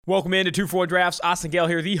Welcome into 2 for 1 Drafts. Austin Gale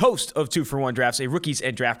here, the host of 2 for 1 Drafts, a rookies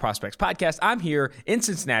and draft prospects podcast. I'm here in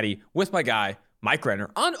Cincinnati with my guy, Mike Renner,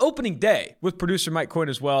 on opening day with producer Mike Quinn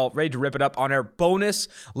as well, ready to rip it up on our bonus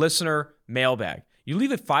listener mailbag. You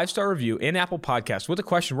leave a 5-star review in Apple Podcasts with a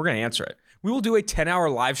question, we're going to answer it. We will do a 10-hour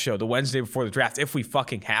live show the Wednesday before the draft if we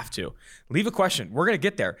fucking have to. Leave a question. We're going to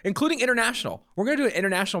get there, including international. We're going to do an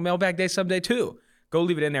international mailbag day someday too. Go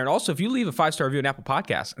leave it in there. And also, if you leave a 5-star review in Apple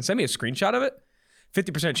Podcasts and send me a screenshot of it,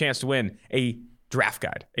 50% chance to win a draft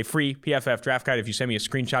guide, a free PFF draft guide if you send me a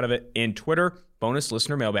screenshot of it in Twitter. Bonus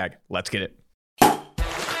listener mailbag. Let's get it.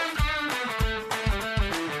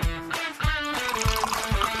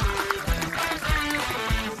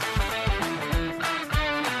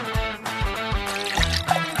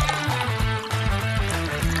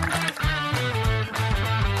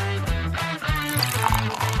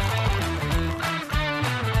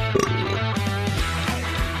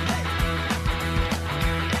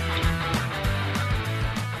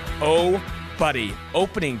 Oh, buddy,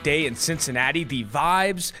 opening day in Cincinnati, the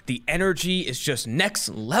vibes, the energy is just next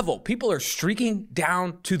level. People are streaking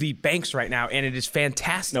down to the banks right now, and it is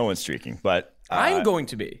fantastic. No one's streaking, but I'm going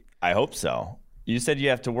to be. I hope so. You said you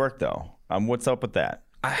have to work, though. What's up with that?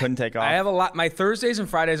 Couldn't take off? I have a lot. My Thursdays and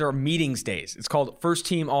Fridays are meetings days. It's called First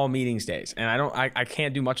Team All Meetings Days, and I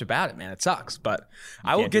can't do much about it, man. It sucks, but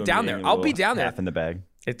I will get down there. I'll be down there. Half in the bag.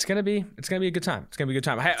 It's gonna be a good time. It's gonna be a good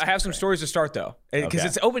time. I have some stories to start though, because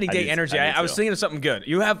it's opening day energy. I was thinking of something good.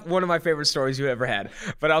 You have one of my favorite stories you ever had,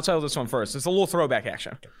 but I'll tell this one first. It's a little throwback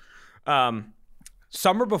action.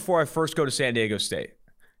 Summer before I first go to San Diego State,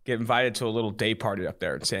 get invited to a little day party up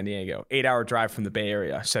there in San Diego. 8-hour drive from the Bay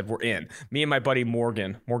Area. I said we're in. Me and my buddy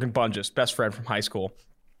Morgan Bunges, best friend from high school.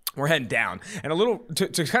 We're heading down. And a little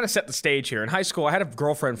to kind of set the stage here. In high school, I had a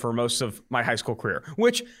girlfriend for most of my high school career,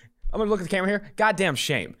 which I'm gonna look at the camera here. Goddamn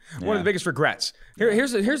shame. Yeah. One of the biggest regrets.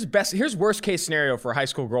 Here's worst case scenario for a high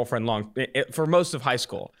school girlfriend for most of high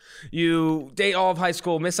school. You date all of high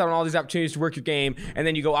school, miss out on all these opportunities to work your game, and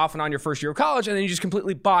then you go off and on your first year of college, and then you just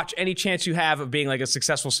completely botch any chance you have of being like a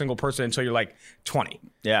successful single person until you're like 20.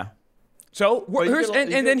 Yeah. So here's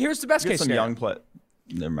the best case scenario.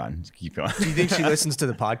 Never mind. Just keep going. Do you think she listens to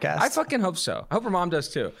the podcast? I fucking hope so. I hope her mom does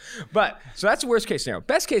too. But so that's the worst case scenario.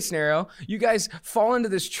 Best case scenario, you guys fall into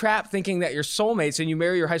this trap thinking that you're soulmates and you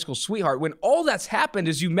marry your high school sweetheart when all that's happened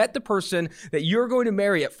is you met the person that you're going to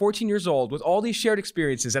marry at 14 years old with all these shared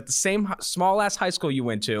experiences at the same small ass high school you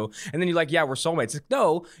went to. And then you're like, yeah, we're soulmates. Like,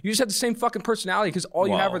 no, you just have the same fucking personality because all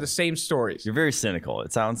you have are the same stories. You're very cynical.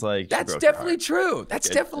 It sounds like that's definitely true. That's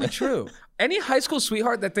definitely true. Any high school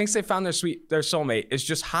sweetheart that thinks they found their soulmate is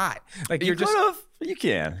just high. Like you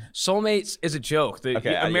can. Soulmates is a joke.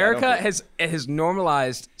 America has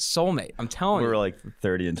normalized soulmate. I'm telling you. We're like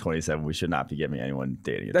 30 and 27. We should not be giving anyone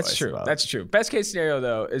dating advice. That's true. That's true. Best case scenario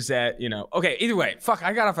though is that okay. Either way,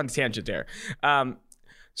 I got off on a tangent there.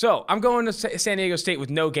 So I'm going to San Diego State with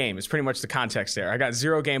no game. Is pretty much the context there. I got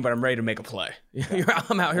 0 game, but I'm ready to make a play.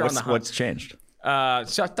 I'm out here on the hunt. What's changed?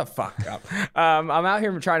 Shut the fuck up. I'm out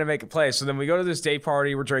here trying to make a play. So then we go to this day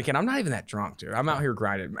party. We're drinking. I'm not even that drunk, dude. I'm out here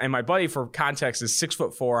grinding. And my buddy, for context, is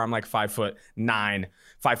 6'4". I'm like 5'9",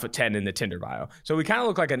 5'10" in the Tinder bio. So we kind of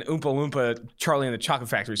look like an Oompa Loompa Charlie and the Chocolate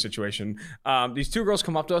Factory situation. These 2 girls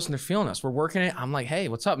come up to us and they're feeling us. We're working it. I'm like, hey,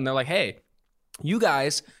 what's up? And they're like, hey, you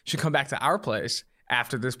guys should come back to our place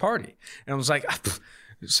after this party. And I was like,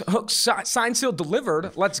 signed, sealed,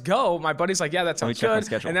 delivered. Let's go. My buddy's like, yeah, that sounds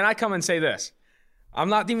good. And then I come and say this. I'm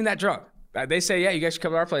not even that drunk. They say, yeah, you guys should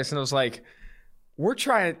come to our place. And I was like,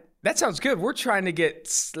 that sounds good. We're trying to get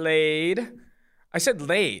slayed. I said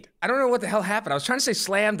laid. I don't know what the hell happened. I was trying to say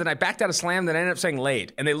slammed, and I backed out of slammed, and I ended up saying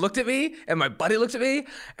laid. And they looked at me, and my buddy looked at me,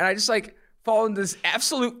 and I just fall into this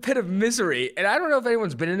absolute pit of misery. And I don't know if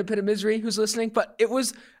anyone's been in a pit of misery who's listening, but it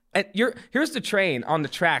was... And here's the train on the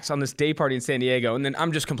tracks on this day party in San Diego, and then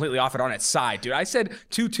I'm just completely off it on its side, dude. I said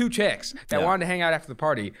two chicks that wanted to hang out after the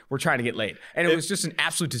party were trying to get laid, and it was just an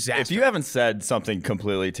absolute disaster. If you haven't said something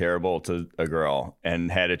completely terrible to a girl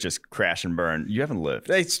and had it just crash and burn, you haven't lived.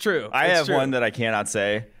 It's true. I have one that I cannot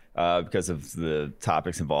say because of the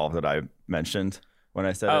topics involved that I mentioned when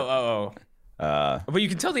I said it. But you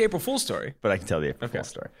can tell the April Fool's story. But I can tell the April Fool's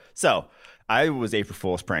story. So I was April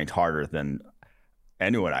Fool's pranked harder than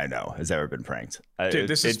anyone I know has ever been pranked. Dude,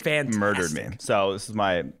 this is fantastic. It murdered me. So this is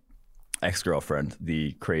my ex-girlfriend,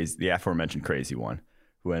 the aforementioned crazy one,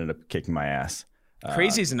 who ended up kicking my ass.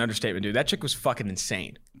 Crazy is an understatement, dude. That chick was fucking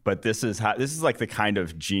insane. But this is like the kind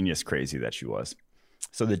of genius crazy that she was.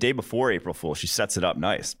 So the day before April Fool, she sets it up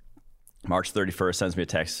nice. March 31st, sends me a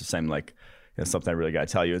text saying like, something I really got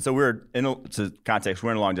to tell you. And so we're in a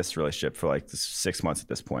long distance relationship for like 6 months at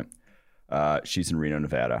this point. She's in Reno,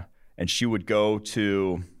 Nevada. And she would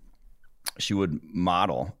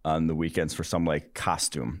model on the weekends for some like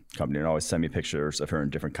costume company and always send me pictures of her in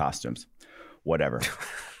different costumes, whatever.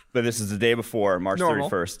 But this is the day before, March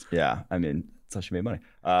 31st. Yeah, I mean, that's how she made money.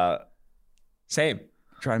 Same.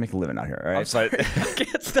 Trying to make a living out here, all right? I'm sorry. I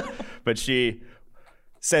can't stop. But she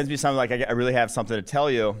sends me something like, I really have something to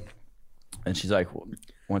tell you. And she's like,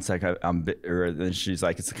 one sec, then she's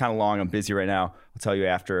like, it's kind of long, I'm busy right now. I'll tell you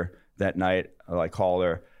after that night. I like call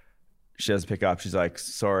her. She doesn't pick up. She's like,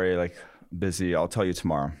 sorry, like busy. I'll tell you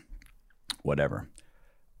tomorrow. Whatever.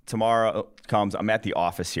 Tomorrow comes. I'm at the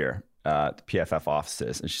office here, the PFF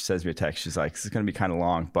offices, and she sends me a text. She's like, this is going to be kind of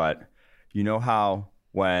long, but you know how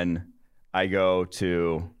when I go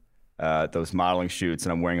to those modeling shoots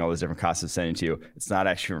and I'm wearing all those different costumes sending to you, it's not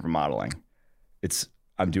actually for modeling.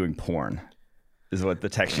 I'm doing porn, is what the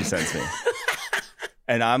text she sends me.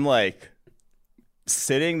 And I'm like,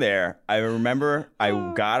 sitting there, I remember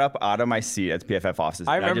I got up out of my seat at the PFF offices.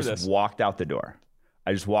 I just walked out the door.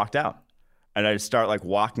 I just walked out. And I just start like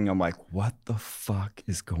walking. I'm like, what the fuck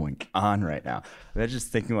is going on right now? And I'm just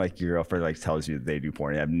thinking like your girlfriend like tells you they do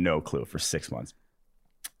porn. You have no clue for 6 months.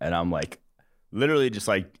 And I'm like literally just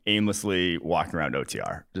like aimlessly walking around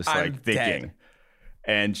OTR, just like thinking. Dead.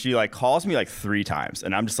 And she like calls me like 3 times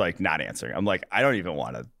and I'm just like not answering. I'm like, I don't even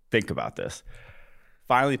want to think about this.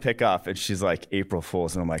 Finally pick up and she's like, April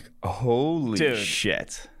Fool's. And I'm like, holy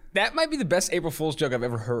shit. That might be the best April Fool's joke I've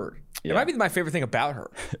ever heard. Yeah. It might be my favorite thing about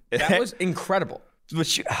her. That was incredible. But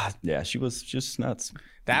she was just nuts.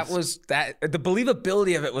 The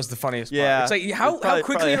believability of it was the funniest part. It's like how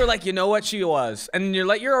quickly you're like, you know what she was, and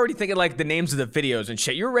you're already thinking like the names of the videos and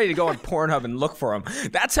shit. You're ready to go on Pornhub and look for them.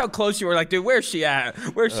 That's how close you were. Like, dude, where's she at?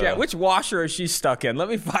 Where's she at? Which washer is she stuck in? Let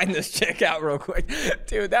me find this chick out real quick,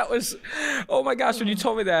 dude. That was, oh my gosh, when you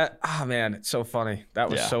told me that, man, it's so funny. That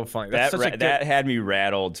was so funny. That had me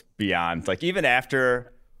rattled beyond. Like even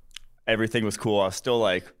after everything was cool, I was still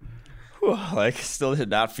like. Like still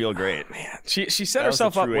did not feel great. Oh, man, she set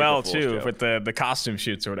herself up well too with the costume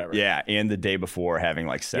shoots or whatever. Yeah, and the day before having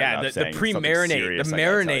like set up the pre-marinate, the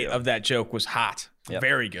marinate of that joke was hot. Yep.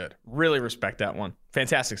 Very good. Really respect that one.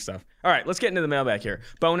 Fantastic stuff. All right, let's get into the mailbag here.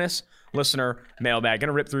 Bonus listener mailbag.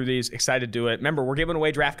 Gonna rip through these. Excited to do it. Remember, we're giving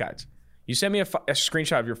away draft guides. You send me a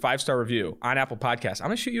screenshot of your 5-star review on Apple Podcasts. I'm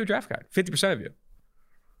gonna shoot you a draft guide. 50% of you.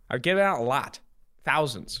 I've given out a lot,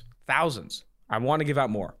 thousands. I want to give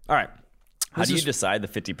out more. All right. How do you decide the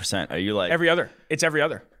 50%? Are you like every other? It's every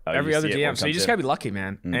other. Every other DM. So you just gotta be lucky,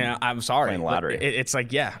 man. Mm-hmm. And I'm sorry. Playing lottery. It's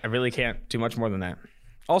like, I really can't do much more than that.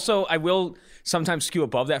 Also, I will sometimes skew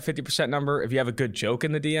above that 50% number if you have a good joke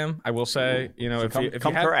in the DM. I will say, if you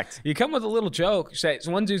correct. You come with a little joke. So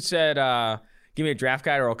one dude said, give me a draft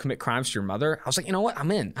guide or I'll commit crimes to your mother. I was like, you know what?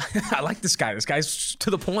 I'm in. I like this guy. This guy's to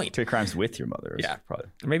the point. Commit crimes with your mother. Probably.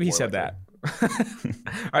 Maybe he said that. All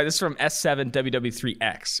right, this is from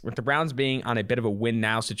S7WW3X. With the Browns being on a bit of a win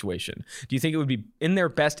now situation, do you think it would be in their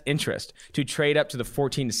best interest to trade up to the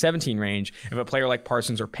 14 to 17 range if a player like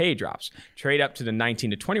Parsons or Pay drops? Trade up to the 19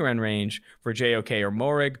 to 20 run range for JOK or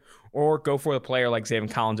Morig, or go for a player like Zaven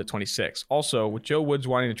Collins at 26? Also, with Joe Woods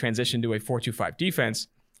wanting to transition to a 4-2-5 defense,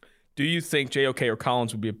 do you think JOK or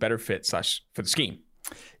Collins would be a better fit for the scheme?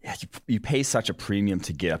 Yeah, you pay such a premium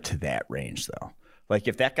to get up to that range, though. Like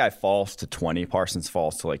if that guy falls to 20, Parsons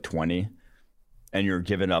falls to like 20, and you're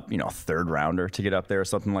giving up, a third rounder to get up there or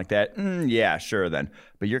something like that, yeah, sure then.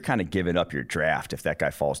 But you're kind of giving up your draft if that guy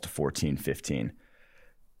falls to 14, 15.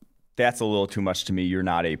 That's a little too much to me. You're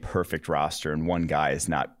not a perfect roster, and one guy is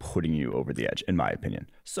not putting you over the edge, in my opinion.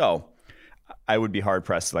 So I would be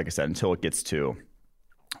hard-pressed, like I said, until it gets to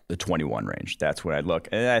the 21 range. That's when I'd look.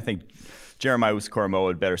 And I think Jeremiah Owusu-Koramoah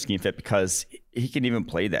would better scheme fit because he can even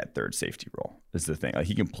play that third safety role is the thing. Like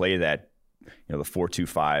he can play that, the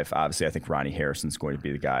 4-2-5. Obviously, I think Ronnie Harrison's going to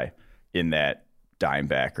be the guy in that dime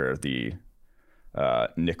back or the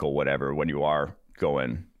nickel, whatever, when you are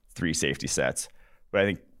going 3 safety sets. But I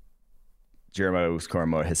think Jeremiah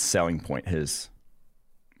Owusu-Koramoah, his selling point,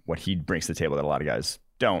 what he brings to the table that a lot of guys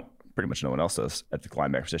don't, pretty much no one else does at the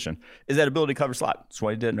linebacker position, is that ability to cover slot. That's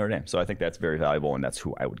what he did at Notre Dame. So I think that's very valuable, and that's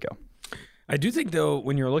who I would go. I do think, though,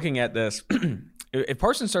 when you're looking at this, if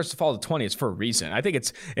Parsons starts to fall to 20, it's for a reason. I think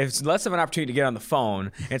it's less of an opportunity to get on the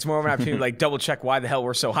phone. It's more of an opportunity to like double check why the hell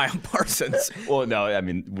we're so high on Parsons. Well, no, I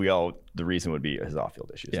mean, the reason would be his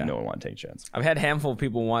off-field issues. Yeah. No one wanted to take a chance. I've had a handful of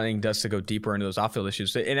people wanting us to go deeper into those off-field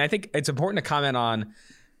issues. And I think it's important to comment on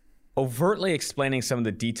overtly explaining some of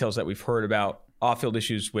the details that we've heard about off-field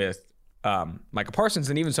issues with Micah Parsons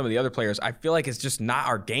and even some of the other players. I feel like it's just not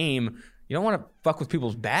our game. You don't want to fuck with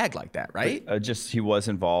people's bag like that, right? He was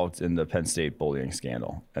involved in the Penn State bullying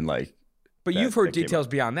scandal. And like But you've heard details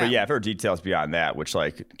beyond that. But yeah, I've heard details beyond that, which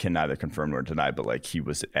like can neither confirm nor deny. But like he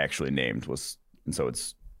was actually named and so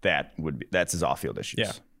that's his off-field issues.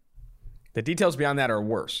 Yeah. The details beyond that are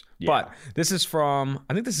worse. Yeah. But I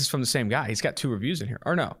think this is from the same guy. He's got 2 reviews in here.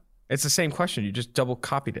 Or no, it's the same question. You just double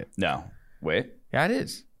copied it. No. Wait. Yeah, it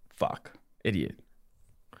is. Fuck. Idiot.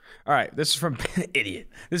 All right. This is from Idiot.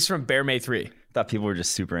 This is from Bear May 3. I thought people were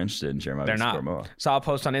just super interested in Jeremiah. They're not. Saw a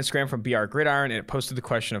post on Instagram from BR Gridiron, and it posted the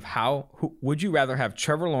question of who would you rather have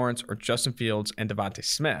Trevor Lawrence or Justin Fields and Devontae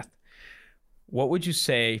Smith? What would you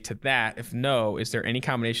say to that? If no, is there any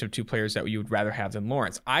combination of 2 players that you would rather have than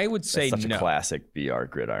Lawrence? I would say That's such no. a classic BR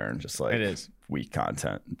Gridiron, just like it is weak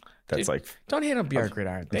content. That's like don't hate on BR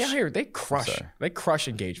Gridiron. They crush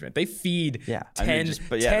engagement. They feed 10.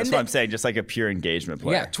 That's what I'm saying. Just like a pure engagement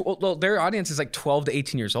player. Yeah, well, their audience is like 12 to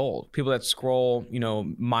 18 years old. People that scroll,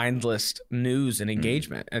 mindless news and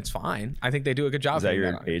engagement. And it's fine. I think they do a good job. Is that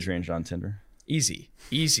your age range on Tinder? Easy.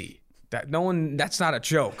 That's not a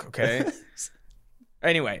joke. Okay.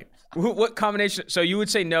 Anyway, what combination? So you would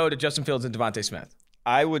say no to Justin Fields and Devontae Smith?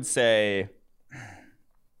 I would say,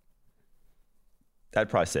 I'd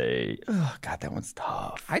probably say, oh, God, that one's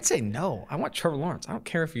tough. I'd say no. I want Trevor Lawrence. I don't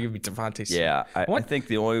care if you give me Devontae Smith. Yeah, I think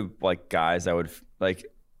the only like guys I would like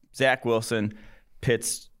Zach Wilson,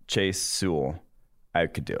 Pitts, Chase, Sewell, I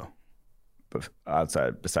could do. But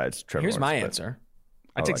besides Trevor Here's Lawrence. My answer.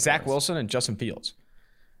 I take Zach Wilson and Justin Fields.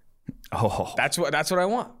 Oh. That's what I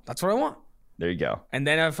want. That's what I want. There you go. And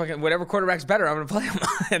then whatever quarterback's better, I'm going to play him.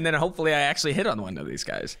 And then hopefully I actually hit on one of these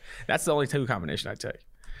guys. That's the only 2 combination I take.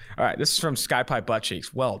 All right, this is from Skypipe Butt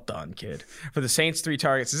Cheeks. Well done, kid. For the Saints, 3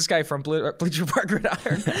 targets. Is this guy from Bleacher Park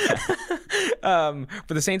Gridiron?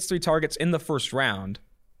 For the Saints, 3 targets in the first round,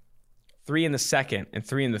 3 in the second, and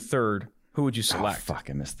 3 in the third. Who would you select? Oh, fuck,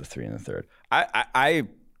 I missed the 3 in the third. I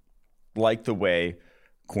like the way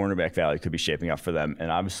cornerback value could be shaping up for them.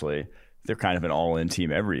 And obviously, they're kind of an all-in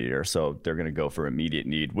team every year, so they're going to go for immediate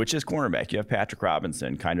need, which is cornerback. You have Patrick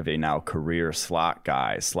Robinson, kind of a now career slot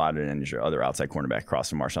guy, slotted in as your other outside cornerback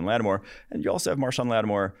across from Marshawn Lattimore. And you also have Marshawn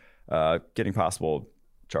Lattimore getting possible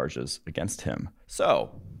charges against him.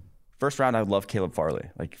 So, first round, I would love Caleb Farley.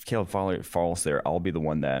 Like, if Caleb Farley falls there, I'll be the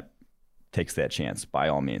one that takes that chance, by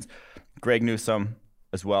all means. Greg Newsome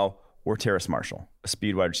as well, or Terrace Marshall, a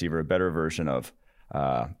speed wide receiver, a better version of,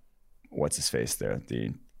 what's his face there,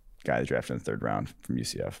 the guy that drafted in the 3rd round from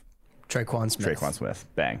UCF. Traquan Smith.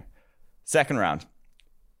 Bang. Second round,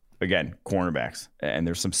 again, cornerbacks. And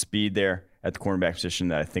there's some speed there at the cornerback position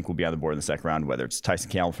that I think will be on the board in the 2nd round, whether it's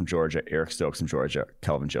Tyson Campbell from Georgia, Eric Stokes from Georgia,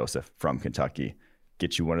 Kelvin Joseph from Kentucky.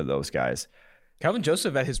 Get you one of those guys. Kelvin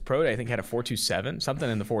Joseph at his pro day, I think, had a 4.27,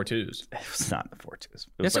 something in the 4.2s. It was not in the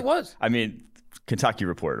 4.2s. It was. I mean, Kentucky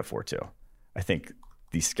reported a 4.2. I think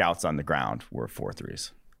the scouts on the ground were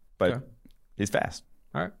 4.3s. But he's fast.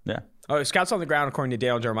 All right. Yeah. Oh, scouts on the ground, according to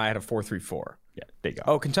Dale Jeremiah, had a 4.34. Yeah, there you go.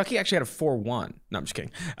 Oh, Kentucky actually had a 4.1. No, I'm just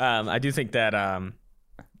kidding. I do think that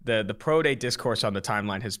the pro day discourse on the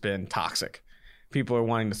timeline has been toxic. People are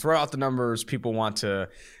wanting to throw out the numbers. People want to,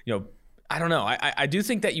 I don't know. I do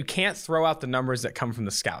think that you can't throw out the numbers that come from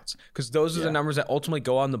the scouts because those are the numbers that ultimately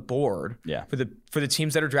go on the board for the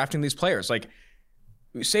teams that are drafting these players. Like,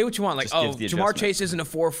 say what you want. Like, Jamar Chase isn't a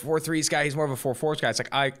 4.43s guy. He's more of a 4.4s guy. It's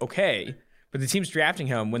like, okay. But the team's drafting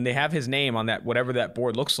him when they have his name on that, whatever that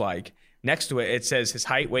board looks like. Next to it, it says his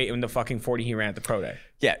height, weight, and the fucking 40 he ran at the pro day.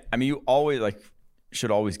 Yeah. I mean, you always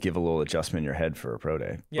should always give a little adjustment in your head for a pro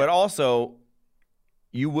day. Yeah. But also,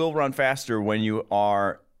 you will run faster when you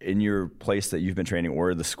are in your place that you've been training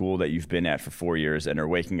or the school that you've been at for 4 years and are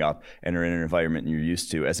waking up and are in an environment you're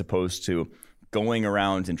used to, as opposed to going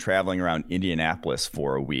around and traveling around Indianapolis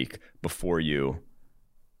for a week before you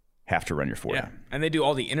have to run your 40. Yeah, and they do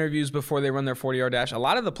all the interviews before they run their 40-yard dash. A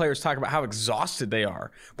lot of the players talk about how exhausted they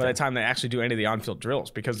are by the time they actually do any of the on-field drills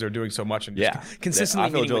because they're doing so much and just consistently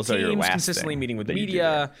meeting with teams, consistently meeting with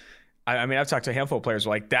media. I mean, I've talked to a handful of players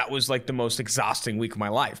like that was like the most exhausting week of my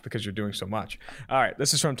life because you're doing so much. All right,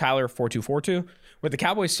 this is from Tyler4242. With the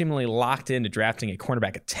Cowboys seemingly locked into drafting a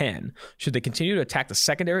cornerback at 10, should they continue to attack the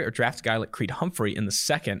secondary or draft a guy like Creed Humphrey in the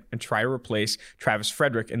 2nd and try to replace Travis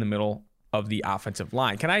Frederick in the middle of the offensive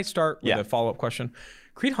line? Can I start with a follow-up question?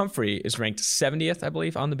 Creed Humphrey is ranked 70th, I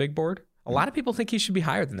believe, on the big board. A lot of people think he should be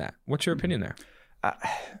higher than that. What's your opinion there? I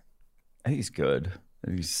think he's good. I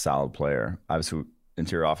think he's a solid player. Obviously,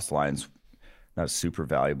 interior offensive line's not a super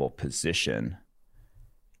valuable position.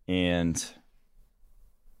 And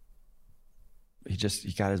he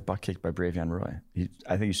got his butt kicked by Bravion Roy.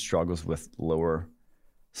 I think he struggles with lower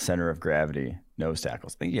center of gravity nose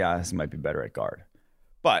tackles. I think, he might be better at guard.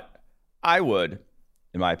 But I would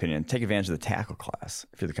in my opinion, take advantage of the tackle class.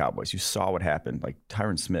 If you're the Cowboys, you saw what happened. Like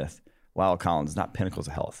Tyron Smith, Lyle Collins, not pinnacles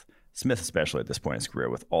of health. Smith, especially at this point in his career,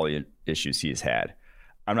 with all the issues he's had,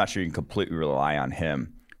 I'm not sure you can completely rely on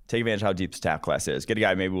him. Take advantage of how deep the tackle class is. Get a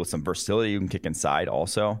guy maybe with some versatility who can kick inside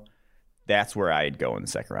also. That's where I'd go in the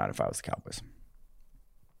second round if I was the Cowboys.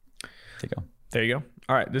 There you go.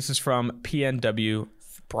 All right. This is from PNW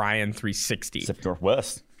Brian 360. Pacific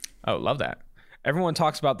Northwest. Oh, love that. Everyone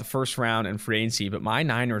talks about the first round and free agency, but my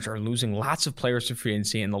Niners are losing lots of players to free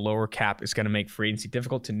agency, and the lower cap is going to make free agency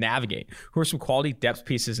difficult to navigate. Who are some quality depth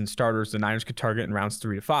pieces and starters the Niners could target in rounds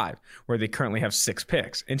 3 to 5, where they currently have 6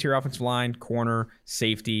 picks? Interior offensive line, corner,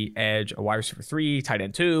 safety, edge, a wide receiver 3, tight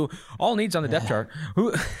end 2, all needs on the depth chart.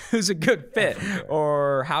 Who's a good fit?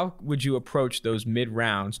 Or how would you approach those mid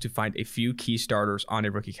rounds to find a few key starters on a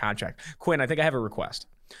rookie contract? Quinn, I think I have a request.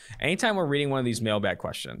 Anytime we're reading one of these mailbag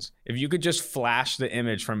questions, if you could just flash the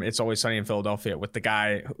image from It's Always Sunny in Philadelphia with the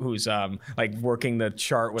guy who's like working the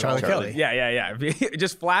chart with Charlie Kelly. Yeah.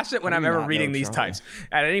 Just flash it when I'm ever reading these types.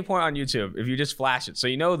 At any point on YouTube, if you just flash it, so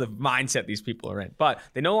you know the mindset these people are in. But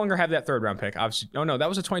they no longer have that 3rd round pick. Obviously, no, that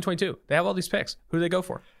was a 2022. They have all these picks. Who do they go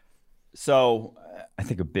for? So I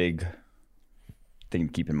think a big thing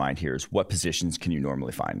to keep in mind here is what positions can you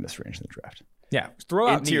normally find in this range in the draft? Yeah, throw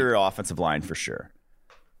out interior offensive line for sure.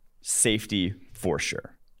 Safety for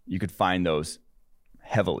sure. You could find those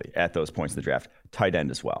heavily at those points in the draft. Tight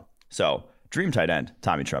end as well. So dream tight end,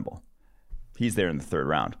 Tommy Tremble. He's there in the 3rd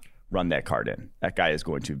round. Run that card in. That guy is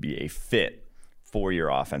going to be a fit for your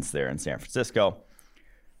offense there in San Francisco.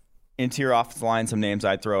 Interior offensive line, some names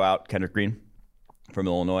I'd throw out. Kendrick Green from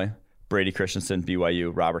Illinois. Brady Christensen,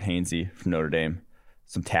 BYU. Robert Hainsey from Notre Dame.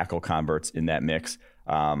 Some tackle converts in that mix.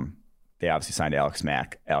 They obviously signed Alex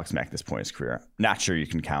Mack. Alex Mack at this point in his career, not sure you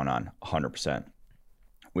can count on 100%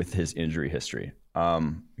 with his injury history.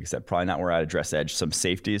 Like I said, probably not where I'd address edge. Some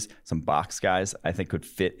safeties, some box guys I think could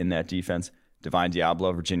fit in that defense. Divine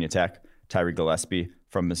Diablo, Virginia Tech. Tyree Gillespie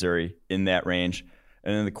from Missouri in that range.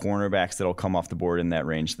 And then the cornerbacks that'll come off the board in that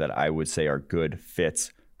range that I would say are good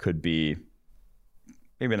fits could be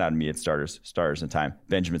maybe not immediate starters in time.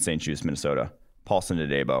 Benjamin St. Juste, Minnesota. Paulson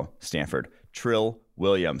Adebo, Stanford. Trill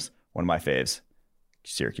Williams, one of my faves,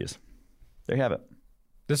 Syracuse. There you have it.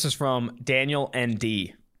 This is from Daniel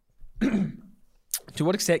ND. To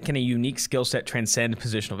what extent can a unique skill set transcend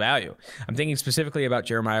positional value? I'm thinking specifically about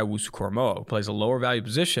Jeremiah Owusu-Koramoah, who plays a lower value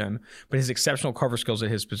position, but his exceptional cover skills at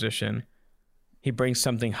his position, he brings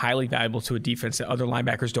something highly valuable to a defense that other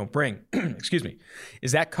linebackers don't bring. Excuse me.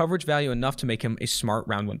 Is that coverage value enough to make him a smart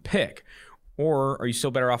round 1 pick? Or are you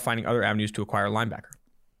still better off finding other avenues to acquire a linebacker?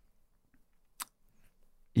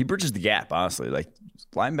 He bridges the gap, honestly. Like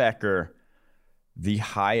linebacker, the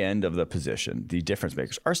high end of the position, the difference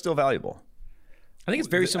makers are still valuable. I think it's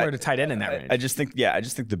very similar to tight end in that range. I just think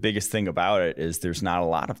the biggest thing about it is there's not a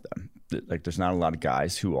lot of them. Like there's not a lot of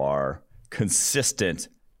guys who are consistent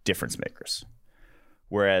difference makers.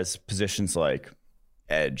 Whereas positions like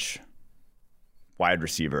edge, wide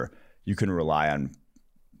receiver, you can rely on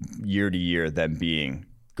year to year them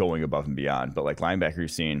going above and beyond. But like linebacker, you're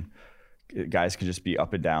seeing guys can just be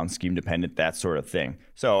up and down, scheme dependent, that sort of thing.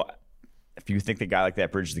 So if you think the guy like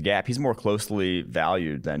that bridges the gap, he's more closely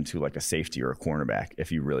valued than to like a safety or a cornerback if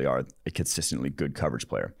you really are a consistently good coverage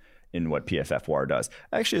player in what PFF WAR does.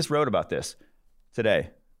 I actually just wrote about this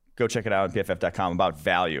today. Go check it out on PFF.com about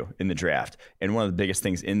value in the draft. And one of the biggest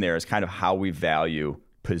things in there is kind of how we value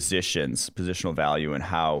positions, positional value, and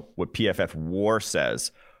how what PFF WAR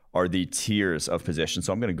says are the tiers of positions.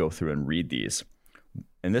 So I'm going to go through and read these.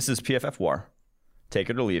 And this is PFF WAR. Take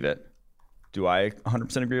it or leave it. Do I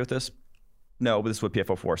 100% agree with this? No, but this is what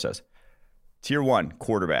PFF WAR says. Tier 1,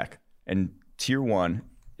 quarterback. And Tier 1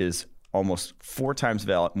 is almost 4 times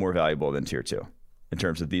more valuable than Tier 2 in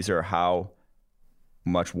terms of these are how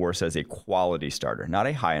much WAR says a quality starter. Not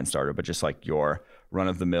a high-end starter, but just like your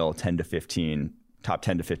run-of-the-mill 10 to 15, top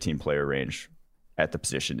 10 to 15 player range at the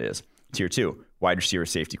position is. Tier 2, wide receiver,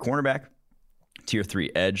 safety, cornerback. Tier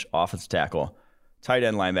 3, edge, offensive tackle. Tight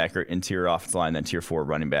end, linebacker, interior offensive line, then Tier 4,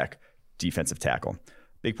 running back, defensive tackle.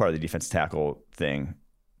 Big part of the defensive tackle thing,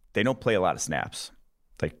 they don't play a lot of snaps.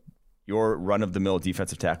 Like your run-of-the-mill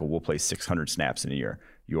defensive tackle will play 600 snaps in a year.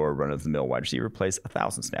 Your run-of-the-mill wide receiver plays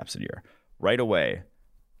 1,000 snaps a year. Right away,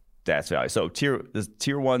 that's value. So tier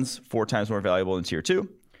 1's 4 times more valuable than Tier 2.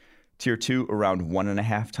 Tier 2 around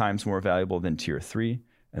 1.5 times more valuable than Tier 3.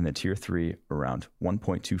 And then Tier 3 around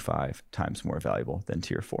 1.25 times more valuable than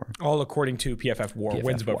Tier 4. All according to PFF WAR,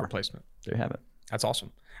 wins above replacement. There you have it. That's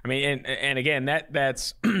awesome. I mean, and again,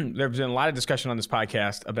 that's there's been a lot of discussion on this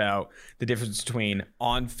podcast about the difference between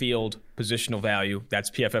on-field positional value, that's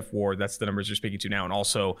PFF WAR, that's the numbers you're speaking to now, and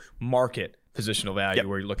also market positional value,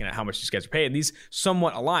 where you're looking at how much these guys are paid. And these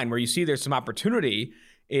somewhat align, where you see there's some opportunity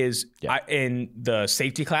is in the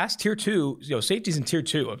safety class, tier 2, safety's in tier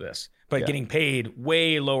 2 of this, but getting paid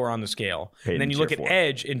way lower on the scale. And then you look at 4.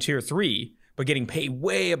 Edge in tier 3, but getting paid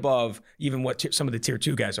way above even what some of the tier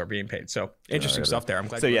 2 guys are being paid. So interesting stuff there. I'm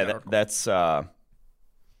glad. So that's. I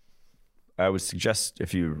would suggest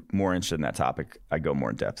if you're more interested in that topic, I go more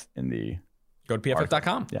in depth in the. Go to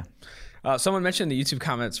pff.com. Yeah. Someone mentioned the YouTube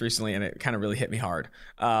comments recently, and it kind of really hit me hard.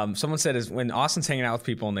 Someone said, "Is when Austin's hanging out with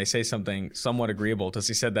people and they say something somewhat agreeable, does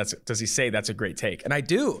he say that's a great take?" And I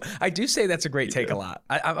do say that's a great take a lot.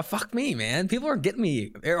 Fuck me, man. People are getting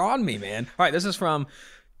me. They're on me, man. All right, this is from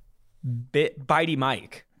Bitey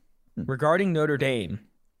Mike regarding Notre Dame.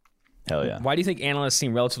 Hell yeah. Why do you think analysts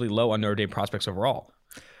seem relatively low on Notre Dame prospects overall?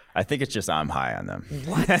 I think it's just I'm high on them.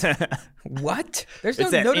 What? There's no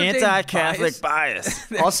it's an Notre anti-Catholic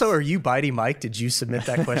bias. Also, are you Bitey Mike? Did you submit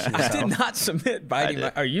that question yourself? I did not submit Bitey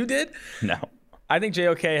Mike. Oh, you did? No. I think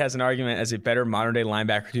JOK has an argument as a better modern-day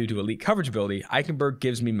linebacker due to elite coverage ability. Eichenberg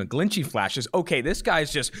gives me McGlinchey flashes. Okay, this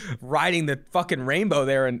guy's just riding the fucking rainbow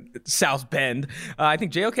there in South Bend. I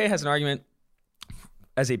think JOK has an argument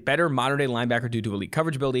as a better modern-day linebacker due to elite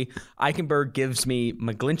coverage ability. Eichenberg gives me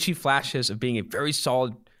McGlinchey flashes of being a very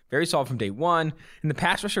solid from day one. And the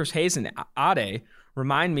pass rushers Hayes and Ade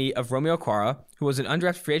remind me of Romeo Okwara, who was an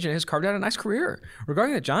undrafted free agent and has carved out a nice career.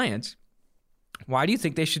 Regarding the Giants, why do you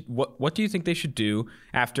think they should? What do you think they should do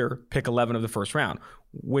after pick 11 of the first round,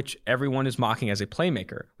 which everyone is mocking as a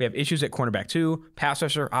playmaker? We have issues at cornerback 2, pass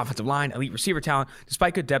rusher, offensive line, elite receiver talent,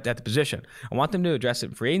 despite good depth at the position. I want them to address it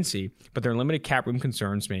in free agency, but their limited cap room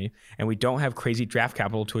concerns me, and we don't have crazy draft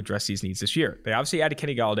capital to address these needs this year. They obviously added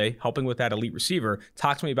Kenny Galladay, helping with that elite receiver.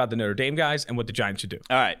 Talk to me about the Notre Dame guys and what the Giants should do.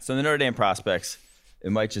 All right, so the Notre Dame prospects,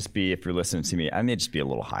 it might just be, if you're listening to me, I may just be a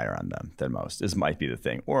little higher on them than most. This might be the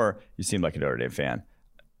thing. Or you seem like a Notre Dame fan.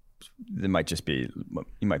 It might just be,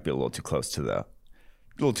 you might be a little too close to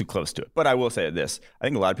it. But I will say this. I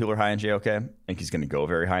think a lot of people are high on JOK. I think he's going to go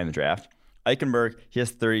very high in the draft. Eichenberg, he has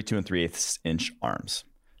 32 3/8 inch arms.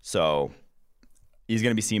 So he's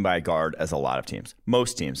going to be seen by a guard as a lot of teams.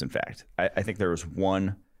 Most teams, in fact. I think there was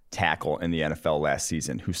one tackle in the NFL last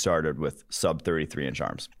season who started with sub 33 inch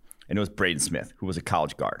arms. And it was Braden Smith, who was a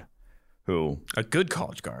college guard. A good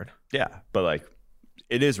college guard. Yeah, but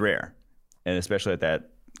it is rare. And especially at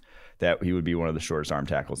that he would be one of the shortest arm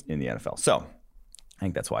tackles in the NFL. So I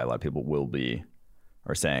think that's why a lot of people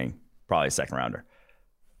are saying probably a second rounder.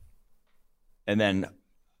 And then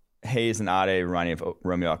Hayes and Ade reminding of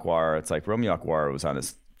Romeo Okwara. It's like Romeo Okwara was on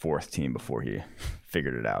his 4th team before he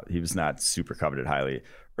figured it out. He was not super coveted highly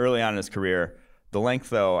early on in his career. The length,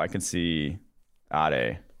 though, I can see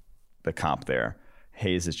Ade, the comp there.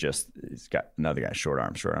 Hayes he's got another guy, short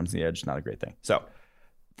arms on the edge, not a great thing. So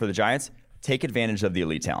for the Giants, take advantage of the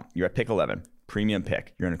elite talent. You're at pick 11, premium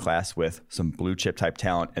pick. You're in a class with some blue chip type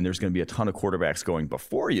talent, and there's going to be a ton of quarterbacks going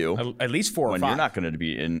before you. At least 4 or 5. You're not going to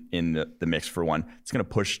be in the mix for one. It's going to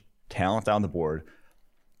push talent down the board.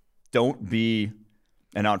 Don't be,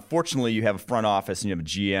 and unfortunately, you have a front office and you have a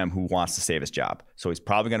GM who wants to save his job. So he's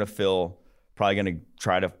probably going to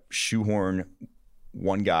try to shoehorn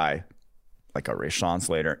one guy, like a Rashawn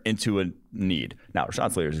Slater, into a need. Now, Rashawn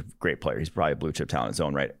Slater is a great player. He's probably a blue chip talent in his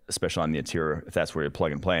own right, especially on the interior, if that's where you're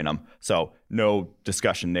plug and playing him. So no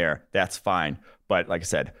discussion there. That's fine. But like I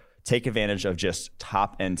said, take advantage of just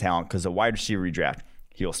top-end talent, because a wide receiver redraft,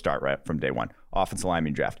 he'll start right from day one. Offensive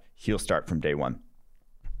lineman draft, he'll start from day one.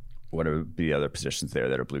 What would be the other positions there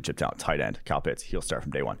that are blue chip talent? Tight end, Kyle Pitts, he'll start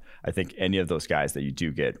from day one. I think any of those guys that you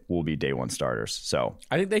do get will be day one starters. So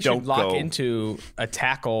I think they should lock into a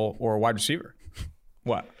tackle or a wide receiver.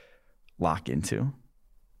 What? Lock into?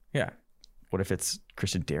 Yeah. What if it's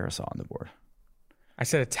Christian Darrisaw on the board? I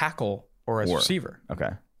said a tackle or a receiver.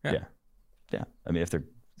 Okay. Yeah. I mean,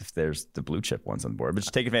 if there's the blue chip ones on the board, but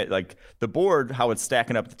just take advantage. Like the board, how it's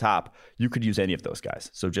stacking up at the top, you could use any of those guys.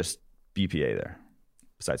 So just BPA there.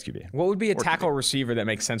 Besides QB. What would be a tackle receiver that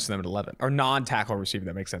makes sense for them at 11? Or non-tackle receiver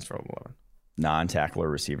that makes sense for 11? Non-tackler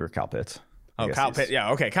receiver, Kyle Pitts. Oh, Kyle Pitts.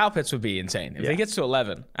 Yeah, okay. Kyle Pitts would be insane. If he gets to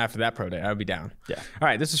 11 after that pro day, I would be down. Yeah. All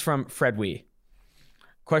right, this is from Fred Wee.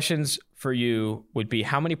 Questions for you would be,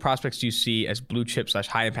 how many prospects do you see as blue chip /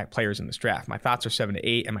 high impact players in this draft? My thoughts are 7 to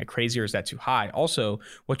 8. Am I crazy or is that too high? Also,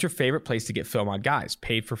 what's your favorite place to get film on guys?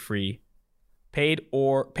 Paid for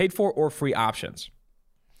or free options?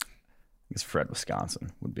 I guess Fred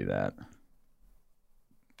Wisconsin would be that.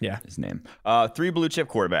 Yeah. His name. 3 blue chip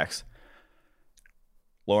quarterbacks.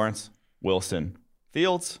 Lawrence, Wilson,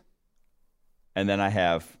 Fields. And then I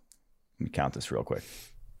have, let me count this real quick,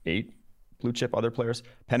 8 blue chip other players.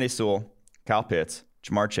 Penei Sewell, Kyle Pitts,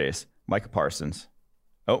 Jamar Chase, Micah Parsons.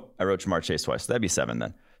 Oh, I wrote Jamar Chase twice. So that'd be 7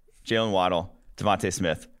 then. Jalen Waddle, Devontae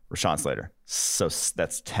Smith, Rashawn Slater. So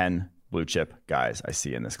that's 10 blue chip guys I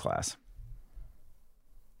see in this class.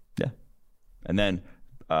 Yeah. And then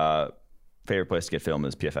favorite place to get film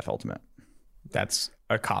is PFF Ultimate. That's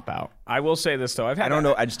a cop out. I will say this though. I don't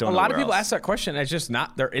know. I just don't know. A lot of people ask that question. It's just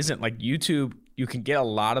not, there isn't like YouTube. You can get a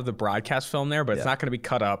lot of the broadcast film there, but it's not going to be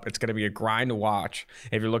cut up. It's going to be a grind to watch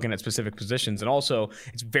if you're looking at specific positions. And also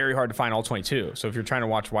it's very hard to find all 22. So if you're trying to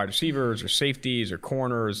watch wide receivers or safeties or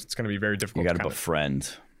corners, it's going to be very difficult. You got to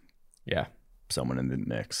befriend someone in the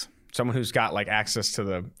mix. Someone who's got like access to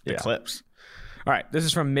the clips. All right. This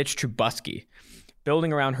is from Mitch Trubisky.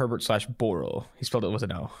 Building around Herbert / Burrow. He spelled it with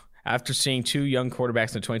an O. After seeing 2 young quarterbacks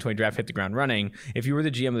in the 2020 draft hit the ground running, if you were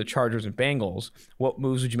the GM of the Chargers and Bengals, what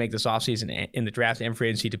moves would you make this offseason in the draft and free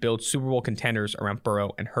agency to build Super Bowl contenders around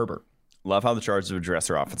Burrow and Herbert? Love how the Chargers have addressed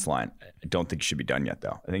their offensive line. I don't think it should be done yet,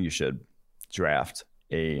 though. I think you should draft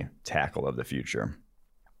a tackle of the future.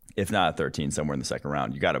 If not at 13, somewhere in the second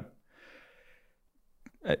round. You got to,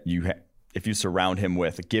 if you surround him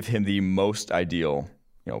with, give him the most ideal,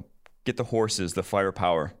 get the horses, the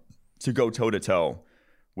firepower to go toe-to-toe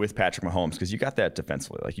with Patrick Mahomes, because you got that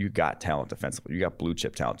defensively. Like, you got talent defensively. You got blue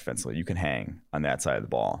chip talent defensively. You can hang on that side of the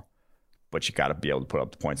ball, but you got to be able to put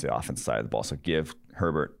up the points on the offensive side of the ball. So give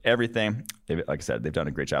Herbert everything. Like I said, they've done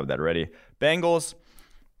a great job of that already. Bengals,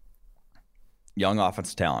 young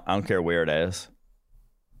offensive talent. I don't care where it is.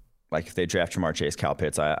 Like, if they draft Jamar Chase, Kyle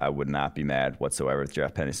Pitts, I would not be mad whatsoever with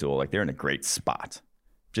draft Penei Sewell. Like, they're in a great spot.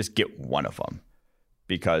 Just get one of them,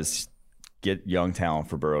 because get young talent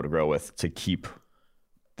for Burrow to grow with to keep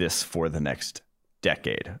this for the next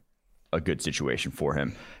decade a good situation for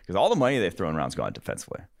him, because all the money they've thrown around has gone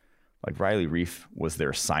defensively. Like, Riley Reif was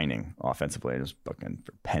their signing offensively, and it was fucking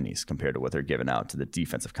for pennies compared to what they're giving out to the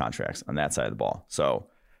defensive contracts on that side of the ball. So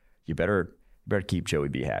you better keep Joey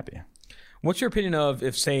B happy. What's your opinion of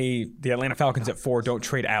if, say, the Atlanta Falcons at 4 don't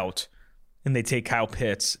trade out and they take Kyle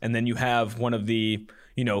Pitts, and then you have one of the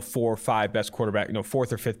 4 or 5 best quarterback, 4th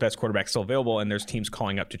or 5th best quarterback still available, and there's teams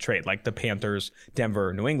calling up to trade, like the Panthers,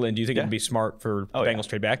 Denver, New England. Do you think it'd be smart for Bengals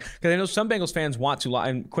trade back? Because I know some Bengals fans want to,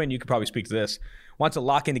 and Quinn, you could probably speak to this, want to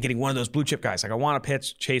lock into getting one of those blue chip guys. Like, I want a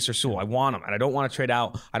Pitts, Chase, or Sewell. I want them, and I don't want to trade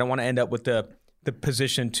out. I don't want to end up with the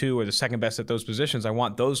position 2 or the second best at those positions. I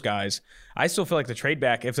want those guys. I still feel like the trade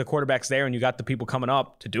back, if the quarterback's there and you got the people coming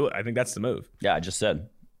up to do it, I think that's the move. Yeah, I just said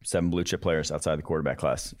 7 blue chip players outside the quarterback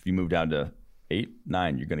class. If you move down to 8,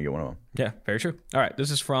 9, you're going to get one of them. Yeah, very true. All right, this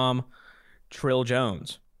is from Trill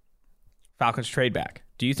Jones. Falcons trade back.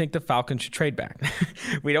 Do you think the Falcons should trade back?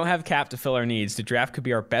 We don't have cap to fill our needs. The draft could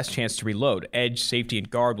be our best chance to reload. Edge, safety, and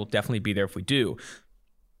guard will definitely be there if we do.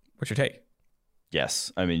 What's your take?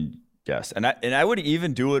 Yes. I mean, yes. And I would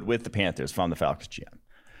even do it with the Panthers if I'm the Falcons GM.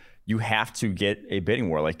 You have to get a bidding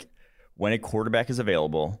war. Like, when a quarterback is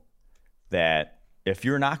available, that if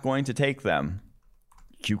you're not going to take them,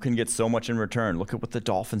 you can get so much in return. Look at what the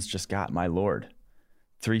Dolphins just got, my lord.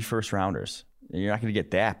 3 first-rounders. You're not going to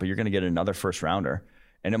get that, but you're going to get another first-rounder.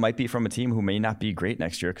 And it might be from a team who may not be great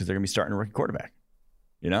next year because they're going to be starting a rookie quarterback.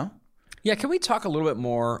 Yeah, can we talk a little bit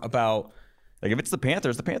more about... Like, if it's the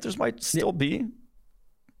Panthers might still be...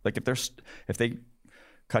 Like, if they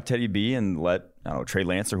cut Teddy B and let, Trey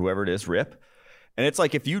Lance or whoever it is rip. And it's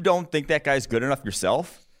like, if you don't think that guy's good enough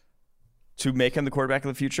yourself to make him the quarterback of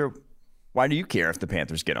the future... Why do you care if the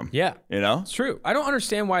Panthers get him? Yeah. It's true. I don't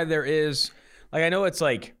understand why there is... Like, I know it's,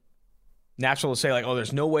 like, natural to say, like, oh,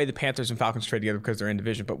 there's no way the Panthers and Falcons trade together because they're in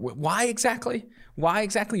division. But why exactly? Why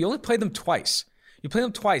exactly? You only played them twice. You play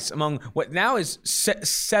them twice among what now is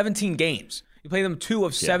 17 games. You play them 2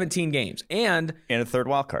 of 17 games. And a third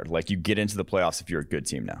wild card. Like, you get into the playoffs if you're a good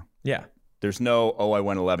team now. Yeah. There's no, I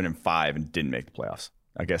went 11-5 and didn't make the playoffs.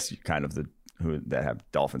 I guess you kind of who that have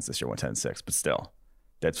Dolphins this year went 10-6, but still.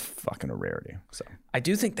 That's fucking a rarity. So I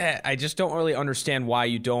do think that I just don't really understand why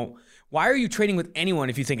are you trading with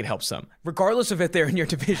anyone if you think it helps them, regardless of if they're in your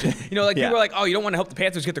division? People are like, oh, you don't want to help the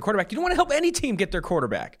Panthers get their quarterback. You don't want to help any team get their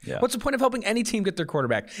quarterback. Yeah. What's the point of helping any team get their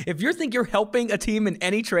quarterback? If you think you're helping a team in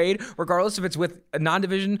any trade, regardless if it's with a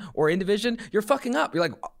non-division or in division, you're fucking up. You're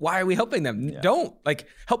like, why are we helping them? Yeah. Don't.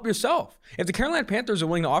 Help yourself. If the Carolina Panthers are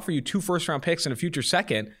willing to offer you 2 first-round picks and a future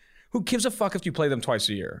second, who gives a fuck if you play them twice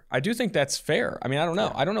a year? I do think that's fair. I mean, I don't know.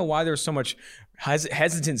 I don't know why there's so much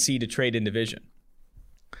hesitancy to trade in division.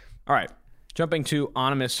 All right. Jumping to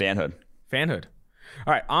anonymous. Fanhood.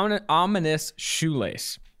 All right. Ominous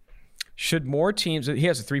Shoelace. Should more teams, he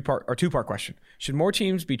has a two-part question. Should more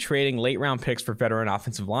teams be trading late round picks for veteran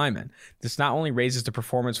offensive linemen? This not only raises the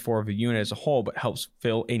performance for the unit as a whole, but helps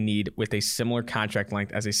fill a need with a similar contract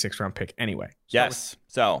length as a 6th-round pick anyway. Yes.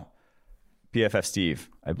 So PFF Steve,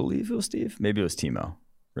 I believe it was Steve. Maybe it was Timo.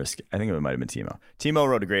 I think it might have been Timo. Timo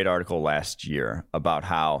wrote a great article last year about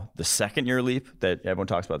how the second-year leap that everyone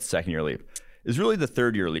talks about, the second-year leap, is really the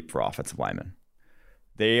third-year leap for offensive linemen.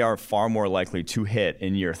 They are far more likely to hit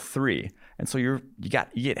in year 3. And so you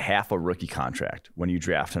get half a rookie contract when you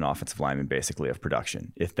draft an offensive lineman basically of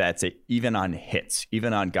production. If that's even on hits,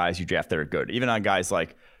 even on guys you draft that are good, even on guys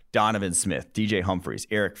like Donovan Smith, DJ Humphries,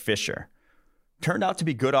 Eric Fisher, turned out to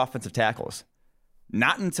be good offensive tackles.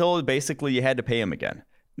 Not until basically you had to pay them again.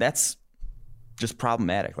 That's just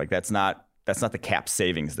problematic. Like that's not the cap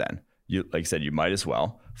savings then. You, like I said, you might as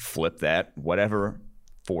well flip that whatever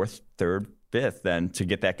 4th, 3rd, 5th then to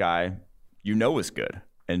get that guy you know is good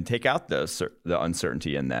and take out the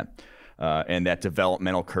uncertainty in that and that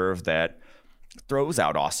developmental curve that throws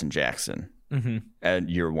out Austin Jackson at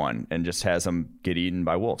year 1 and just has him get eaten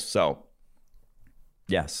by wolves. So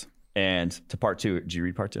yes. And to part 2, did you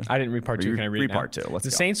read part 2? I didn't read part 2. Can I read part 2? Let's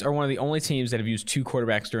The go. Saints are one of the only teams that have used 2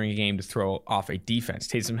 quarterbacks during a game to throw off a defense,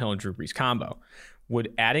 Taysom Hill and Drew Brees combo.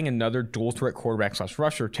 Would adding another dual threat quarterback /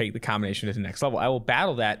 rusher take the combination to the next level? I will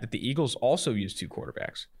battle that the Eagles also use 2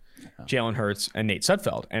 quarterbacks, Jalen Hurts and Nate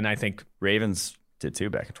Sudfeld. And I think Ravens did too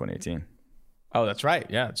back in 2018. Oh, that's right.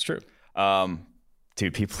 Yeah, it's true.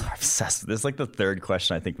 Dude, people are obsessed. This is like the 3rd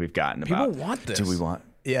question I think we've gotten People about. want this. Do we want?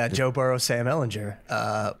 Yeah, Joe Burrow, Sam Ellinger.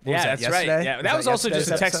 That's right. Yeah, that was also just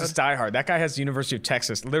a yesterday's Texas diehard. That guy has the University of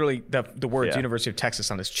Texas, literally the words University of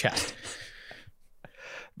Texas on his chest.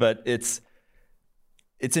 But it's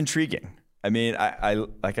intriguing. I mean, I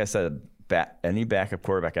like I said, any backup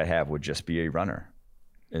quarterback I have would just be a runner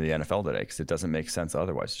in the NFL today because it doesn't make sense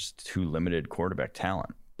otherwise. Just too limited quarterback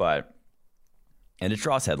talent. And it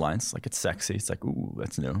draws headlines. Like it's sexy. It's like, ooh,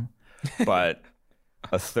 that's new. But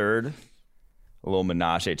a little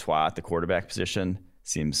menage a trois at the quarterback position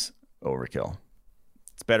seems overkill.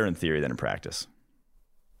 It's better in theory than in practice.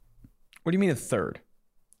 What do you mean a third?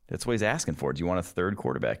 That's what he's asking for. Do you want a 3rd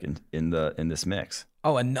quarterback in this mix?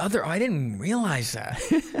 Oh, another. I didn't realize that.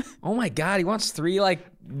 Oh my God, he wants 3 like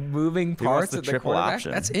moving parts of the triple quarterback.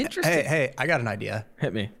 option. That's interesting. Hey, I got an idea.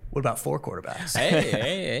 Hit me. What about 4 quarterbacks?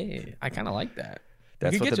 Hey, I kind of like that.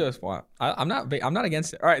 That's you can what get to us. Well, I'm not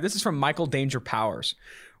against it. All right, this is from Michael Danger Powers.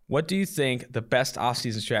 What do you think the best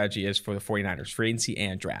offseason strategy is for the 49ers, free agency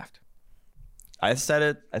and draft? I said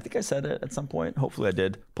it. I think I said it at some point. Hopefully I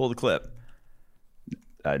did. Pull the clip.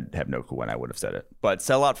 I have no clue when I would have said it. But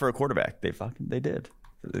sell out for a quarterback. They did.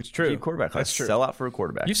 It's true. Quarterback class. That's true. Sell out for a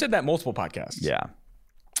quarterback. You've said that multiple podcasts. Yeah.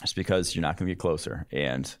 It's because you're not going to get closer.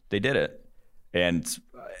 And they did it. And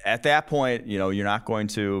at that point, you're not going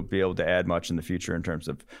to be able to add much in the future in terms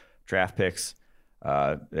of draft picks.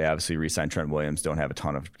 They obviously re-signed Trent Williams, don't have a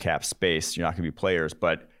ton of cap space. You're not going to be players,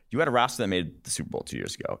 but you had a roster that made the Super Bowl 2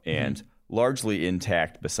 years ago and largely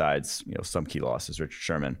intact besides, some key losses, Richard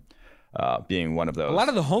Sherman being one of those. A lot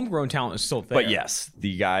of the homegrown talent is still there. But yes,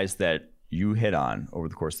 the guys that you hit on over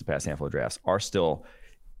the course of the past handful of drafts are still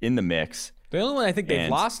in the mix. The only one I think they've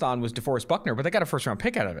lost on was DeForest Buckner, but they got a 1st-round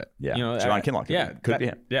pick out of it. Yeah, Javon Kinlaw could be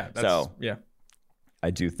him. Yeah,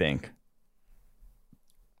 I do think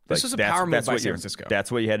this was a power move by San Francisco.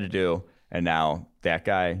 That's what you had to do, and now that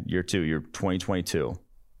guy, year 2, year 2022,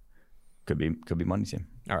 could be money team.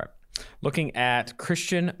 All right, looking at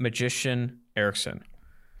Christian Magician Erickson.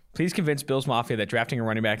 Please convince Bills Mafia that drafting a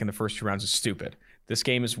running back in the first 2 rounds is stupid. This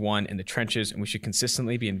game is won in the trenches, and we should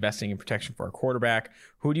consistently be investing in protection for our quarterback.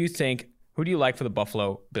 Who do you like for the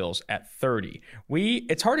Buffalo Bills at 30?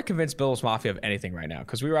 It's hard to convince Bills Mafia of anything right now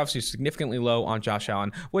because we were obviously significantly low on Josh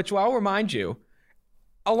Allen, which I'll remind you,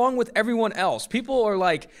 along with everyone else, people are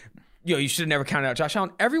like, you should have never counted out Josh Allen.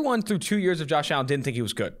 Everyone through 2 years of Josh Allen didn't think he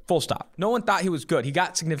was good. Full stop. No one thought he was good. He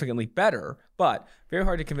got significantly better, but very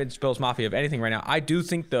hard to convince Bills Mafia of anything right now. I do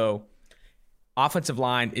think, though, offensive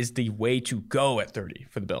line is the way to go at 30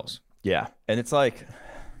 for the Bills. Yeah, and it's like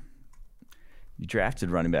you drafted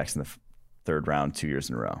running backs in the 3rd round 2 years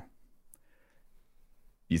in a row.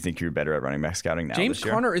 You think you're better at running back scouting now? James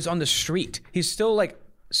Conner is on the street. He's still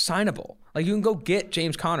signable. You can go get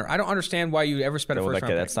James Conner. I don't understand why you ever spent a 1st round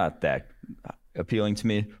pick. That's not that appealing to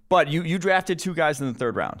me. But you drafted 2 guys in the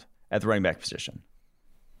 3rd round at the running back position.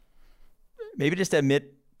 Maybe just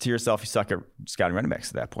admit to yourself you suck at scouting running backs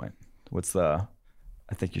at that point. I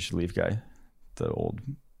think you should leave guy,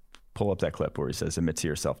 pull up that clip where he says, admit to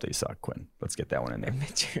yourself that you suck, Quinn. Let's get that one in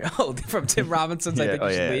there. From Tim Robinson's, I think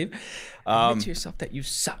you should leave. Admit to yourself that you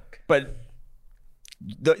suck. But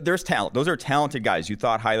There's talent. Those are talented guys. You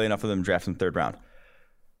thought highly enough of them, draft in the third round.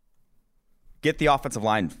 Get the offensive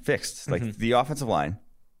line fixed. Like the offensive line,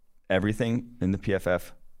 everything in the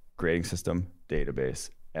PFF grading system, database,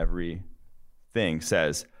 everything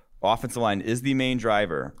says offensive line is the main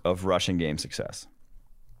driver of rushing game success.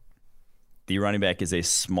 The running back is a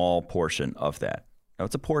small portion of that. Now,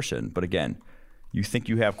 it's a portion, but again, you think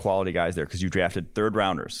you have quality guys there because you drafted third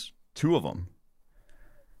rounders, 2 of them.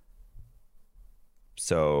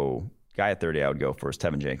 So, guy at 30 I would go for is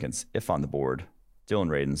Tevin Jenkins, if on the board. Dylan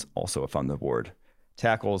Radins, also if on the board.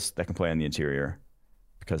 Tackles that can play on the interior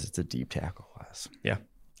because it's a deep tackle class. Yeah.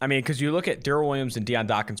 I mean, because you look at Darrell Williams and Deion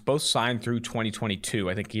Dawkins, both signed through 2022.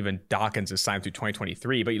 I think even Dawkins is signed through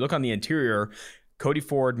 2023. But you look on the interior, Cody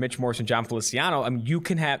Ford, Mitch Morrison, John Feliciano. I mean, you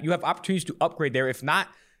have opportunities to upgrade there, if not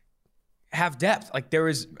have depth. Like there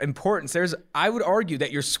is importance. I would argue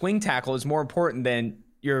that your swing tackle is more important than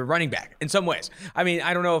your running back in some ways. I mean,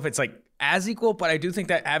 I don't know if it's like as equal, but I do think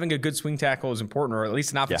that having a good swing tackle is important, or at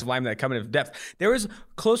least an offensive lineman that come in with depth. There is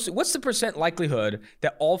close. What's the percent likelihood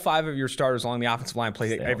that all 5 of your starters along the offensive line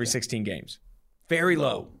play every 16 games? Very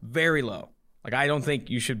low. Very low. Like, I don't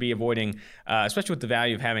think you should be avoiding, especially with the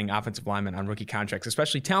value of having offensive linemen on rookie contracts,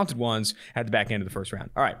 especially talented ones at the back end of the first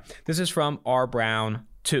round. All right. This is from R. Brown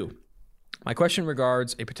 2. My question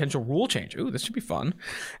regards a potential rule change. Ooh, this should be fun.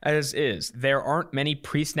 As is, there aren't many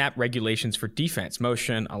pre-snap regulations for defense,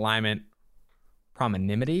 motion, alignment,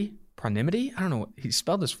 proximity. I don't know. He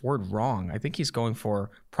spelled this word wrong. I think he's going for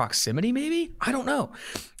proximity, maybe? I don't know.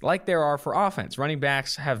 Like there are for offense. Running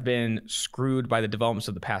backs have been screwed by the developments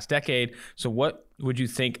of the past decade. So what would you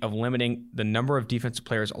think of limiting the number of defensive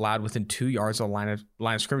players allowed within 2 yards of the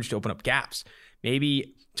line of scrimmage to open up gaps?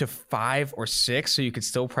 Maybe to 5 or 6 so you could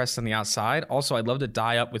still press on the outside. Also, I'd love to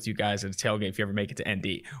die up with you guys at a tailgate if you ever make it to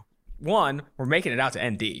ND. 1, we're making it out to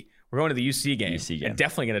ND. We're going to the UC game. And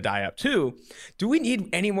definitely going to die up. 2, do we need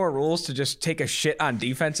any more rules to just take a shit on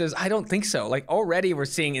defenses? I don't think so. Like already we're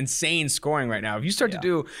seeing insane scoring right now. If you start to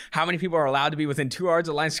do how many people are allowed to be within 2 yards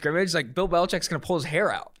of the line of scrimmage, like Bill Belichick's going to pull his hair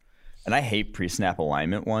out. And I hate pre-snap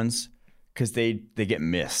alignment ones because they get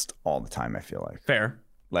missed all the time, I feel like. Fair.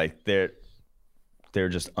 Like they're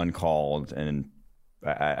just uncalled, and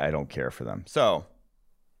I don't care for them. So,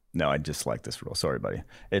 no, I dislike this rule. Sorry, buddy.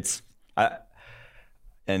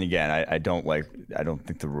 And again, I don't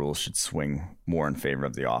think the rules should swing more in favor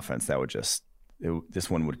of the offense. That would this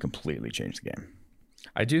one would completely change the game.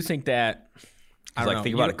 I do think that.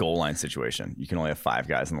 Think about a goal line situation. You can only have 5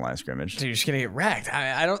 guys in the line of scrimmage. Dude, you're just going to get wrecked.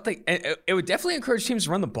 I don't think it would definitely encourage teams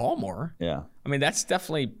to run the ball more. Yeah. I mean, that's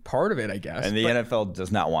definitely part of it, I guess. And the NFL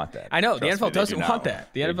does not want that. I know. The NFL doesn't want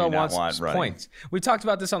that. The NFL wants points. We talked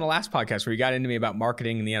about this on the last podcast where you got into me about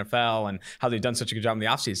marketing in the NFL and how they've done such a good job in the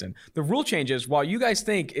offseason. The rule changes, while you guys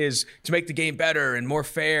think is to make the game better and more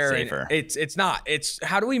fair. Safer. It's not. It's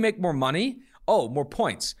how do we make more money? Oh, more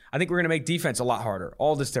points. I think we're going to make defense a lot harder.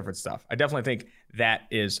 All this different stuff. I definitely think that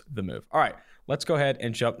is the move. All right, let's go ahead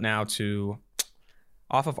and jump now to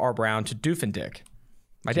off of R. Brown to Doofendick.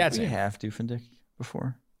 My dad's name. Did we have Doofendick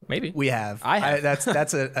before? Maybe. We have. I have.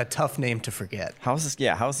 That's a tough name to forget. How is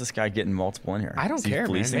this guy getting multiple in here? I don't care,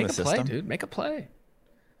 man. Make a play, dude. Make a play.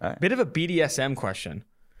 Right. Bit of a BDSM question.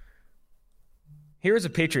 Here is a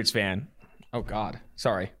Patriots fan. Oh, God.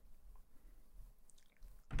 Sorry.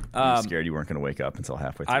 I'm scared you weren't going to wake up until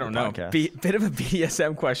halfway through I don't know. Bit of a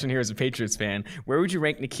BDSM question here as a Patriots fan. Where would you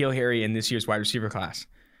rank N'Keal Harry in this year's wide receiver class?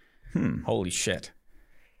 Holy shit.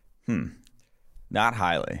 Not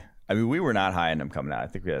highly. I mean, we were not high on him coming out. I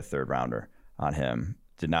think we had a 3rd rounder on him.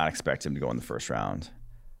 Did not expect him to go in the 1st round.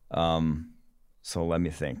 So let me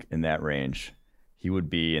think. In that range, he would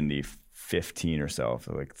be in the 15 or so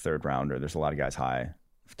for like 3rd rounder. There's a lot of guys high,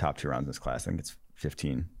 top 2 rounds in this class. I think it's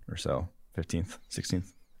 15 or so, 15th,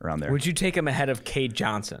 16th. Around there. Would you take him ahead of Cade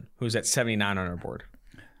Johnson, who's at 79 on our board?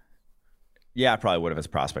 Yeah, I probably would have as a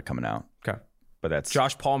prospect coming out. Okay. But that's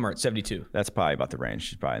Josh Palmer at 72. That's probably about the range.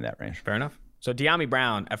 She's probably in that range. Fair enough. So De'Ami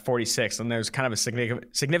Brown at 46, and there's kind of a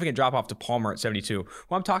significant drop off to Palmer at 72,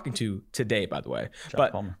 who I'm talking to today, by the way.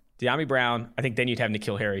 But Palmer. De'Ami Brown, I think then you'd have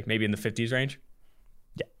N'Keal Harry, maybe in the 50s range.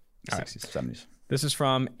 Yeah. 60s, 70s. This is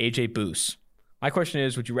from AJ Boos. My question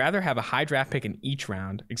is, would you rather have a high draft pick in each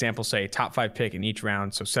round, example, say top 5 pick in each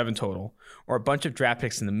round, so 7 total, or a bunch of draft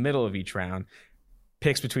picks in the middle of each round,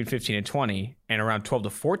 picks between 15 and 20, and around 12 to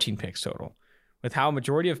 14 picks total? With how a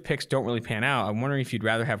majority of picks don't really pan out, I'm wondering if you'd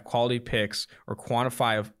rather have quality picks or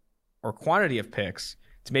quantity of picks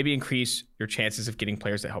to maybe increase your chances of getting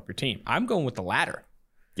players that help your team. I'm going with the latter.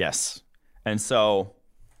 Yes. And so,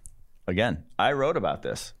 again, I wrote about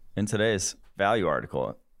this in today's value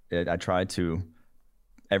article. I tried to,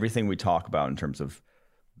 everything we talk about in terms of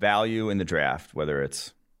value in the draft, whether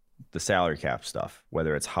it's the salary cap stuff,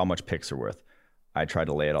 whether it's how much picks are worth, I tried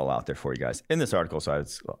to lay it all out there for you guys in this article. So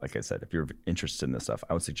like I said, if you're interested in this stuff,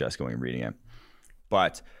 I would suggest going and reading it.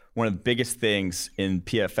 But one of the biggest things in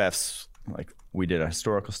PFF's, like we did a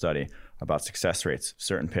historical study about success rates,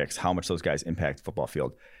 certain picks, how much those guys impact the football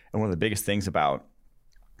field. And one of the biggest things about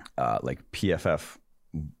like PFF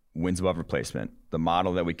wins above replacement, the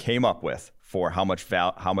model that we came up with for how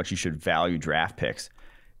much you should value draft picks,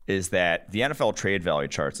 is that the NFL trade value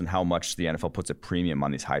charts and how much the NFL puts a premium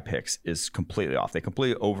on these high picks is completely off. They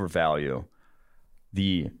completely overvalue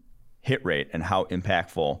the hit rate and how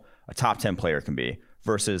impactful a top 10 player can be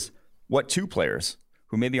versus what two players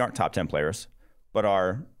who maybe aren't top 10 players but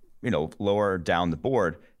are, lower down the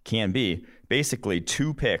board can be. Basically,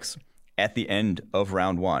 2 picks at the end of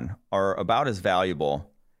round 1 are about as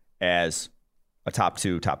valuable as a top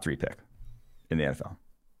 2, top 3 pick in the NFL.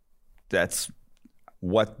 That's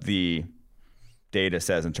what the data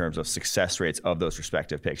says in terms of success rates of those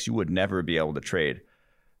respective picks. You would never be able to trade,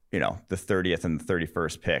 the 30th and the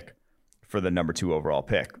 31st pick for the number 2 overall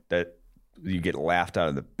pick. That you get laughed out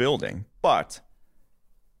of the building. But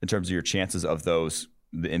in terms of your chances of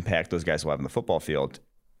the impact those guys will have in the football field,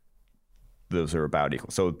 those are about equal.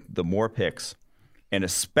 So the more picks, and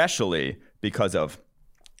especially because of,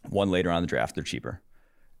 1, later on in the draft, they're cheaper.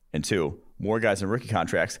 And 2, more guys in rookie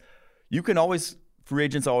contracts. You can always, free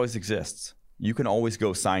agents always exists. You can always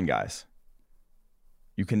go sign guys.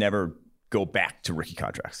 You can never go back to rookie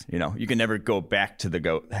contracts. You can never go back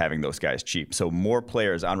to having those guys cheap. So more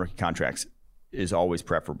players on rookie contracts is always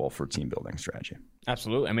preferable for team building strategy.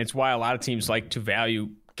 Absolutely. I mean, it's why a lot of teams like to value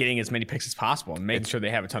getting as many picks as possible and making sure they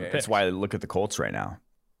have a ton of picks. That's why I look at the Colts right now.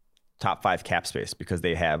 Top 5 cap space because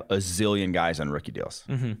they have a zillion guys on rookie deals.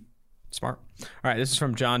 Mm-hmm. Smart. All right, this is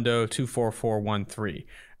from John Doe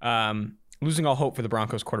 24413. Losing all hope for the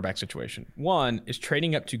Broncos quarterback situation. 1 is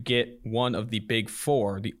trading up to get one of the big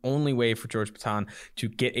 4, the only way for George Paton to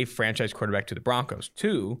get a franchise quarterback to the Broncos.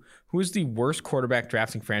 2, who is the worst quarterback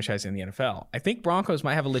drafting franchise in the NFL? I think Broncos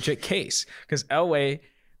might have a legit case because Elway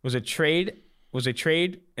was a trade,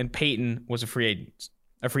 and Peyton was a free agent.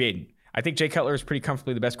 I think Jay Cutler is pretty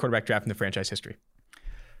comfortably the best quarterback draft in the franchise history.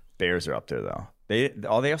 Bears are up there though. They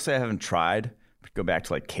also haven't tried. Go back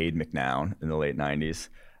to like Cade McNown in the late 90s.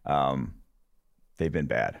 They've been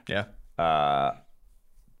bad. Yeah.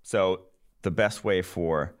 So the best way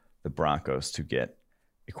for the Broncos to get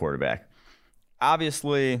a quarterback,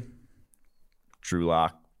 obviously, Drew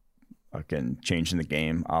Lock, again, changing the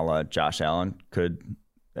game a la Josh Allen could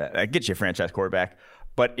get you a franchise quarterback.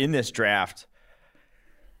 But in this draft,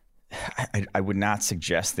 I would not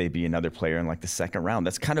suggest they be another player in like the second round.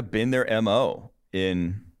 That's kind of been their MO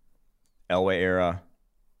in Elway era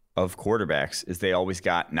of quarterbacks, is they always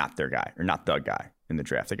got not their guy or not the guy in the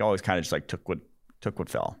draft. They always kind of just like took what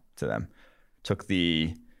fell to them, took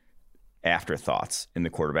the afterthoughts in the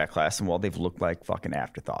quarterback class, and they've looked like fucking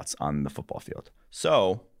afterthoughts on the football field.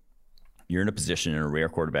 So you're in a position in a rare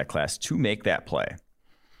quarterback class to make that play,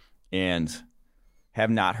 and have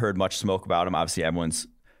not heard much smoke about them. Obviously,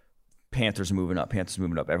 Panthers moving up.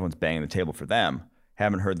 Everyone's banging the table for them.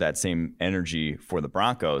 Haven't heard that same energy for the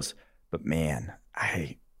Broncos. But man,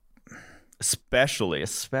 especially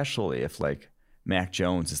if like Mac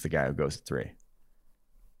Jones is the guy who goes at 3,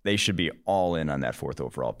 they should be all in on that 4th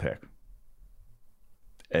overall pick.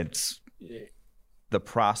 It's the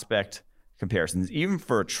prospect comparisons, even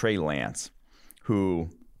for Trey Lance, who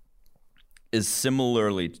is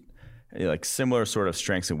similar sort of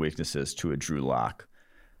strengths and weaknesses to a Drew Lock,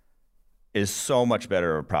 is so much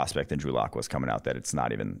better of a prospect than Drew Lock was coming out that it's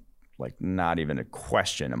not even a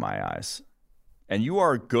question in my eyes. And you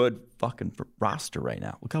are a good fucking roster right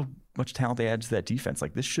now. Look how much talent they add to that defense.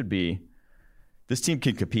 Like this team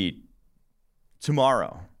can compete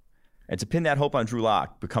tomorrow. And to pin that hope on Drew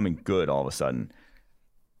Lock becoming good all of a sudden,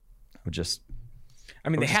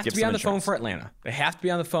 they have to be on the phone for Atlanta. They have to be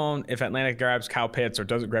on the phone if Atlanta grabs Kyle Pitts or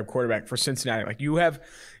doesn't grab quarterback for Cincinnati. Like you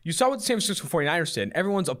saw what the San Francisco 49ers did.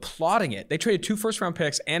 Everyone's applauding it. They traded 2 first-round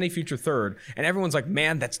picks and a future 3rd, and everyone's like,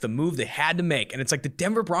 man, that's the move they had to make. And it's like the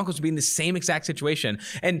Denver Broncos would be in the same exact situation.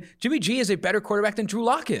 And Jimmy G is a better quarterback than Drew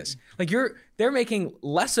Lock is. Like they're making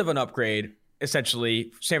less of an upgrade,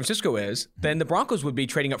 essentially, San Francisco is, than the Broncos would be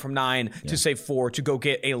trading up from 9 to say 4 to go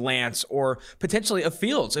get a Lance or potentially a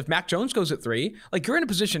Fields. If Mac Jones goes at 3, like you're in a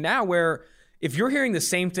position now where if you're hearing the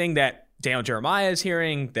same thing that Daniel Jeremiah is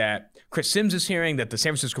hearing, that Chris Sims is hearing that the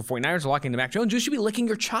San Francisco 49ers are locking to Mac Jones, you should be licking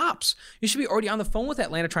your chops. You should be already on the phone with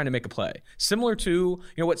Atlanta trying to make a play. Similar to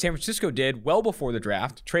what San Francisco did well before the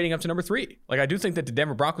draft, trading up to number 3. Like, I do think that the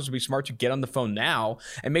Denver Broncos would be smart to get on the phone now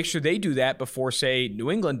and make sure they do that before, say,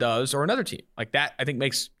 New England does or another team. Like, that, I think,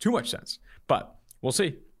 makes too much sense. But we'll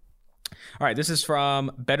see. All right, this is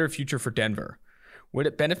from Better Future for Denver. Would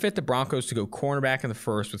it benefit the Broncos to go cornerback in the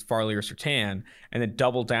first with Farley or Surtain and then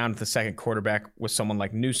double down at the second quarterback with someone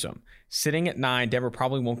like Newsome? Sitting at 9, Denver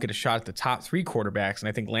probably won't get a shot at the top 3 quarterbacks, and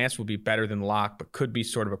I think Lance will be better than Locke, but could be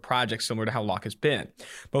sort of a project similar to how Locke has been.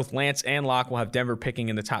 Both Lance and Locke will have Denver picking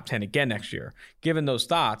in the top 10 again next year. Given those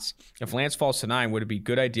thoughts, if Lance falls to 9, would it be a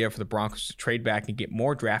good idea for the Broncos to trade back and get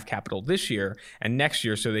more draft capital this year and next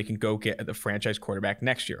year so they can go get the franchise quarterback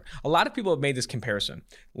next year? A lot of people have made this comparison.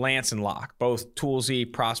 Lance and Locke, both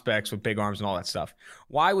toolsy prospects with big arms and all that stuff.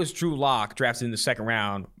 Why was Drew Lock drafted in the second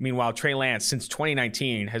round? Meanwhile, Trey Lance, since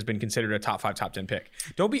 2019, has been considered a top 5, top 10 pick.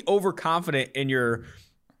 Don't be overconfident in your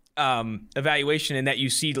evaluation in that you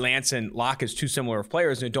see Lance and Locke as too similar of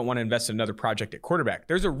players and don't want to invest in another project at quarterback.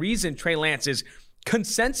 There's a reason Trey Lance is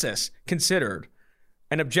consensus considered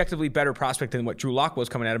an objectively better prospect than what Drew Lock was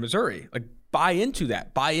coming out of Missouri. Like, buy into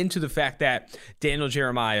that. Buy into the fact that Daniel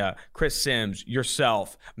Jeremiah, Chris Sims,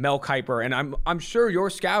 yourself, Mel Kiper, and I'm sure your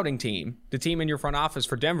scouting team, the team in your front office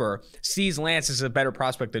for Denver, sees Lance as a better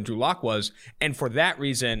prospect than Drew Lock was. And for that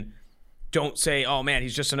reason, don't say, oh man,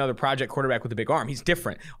 he's just another project quarterback with a big arm. He's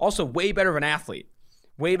different. Also, way better of an athlete.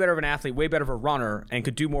 Way better of an athlete, way better of a runner, and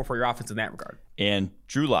could do more for your offense in that regard. And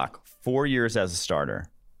Drew Lock, 4 years as a starter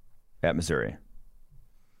at Missouri.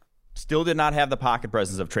 Still did not have the pocket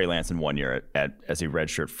presence of Trey Lance in 1 year as a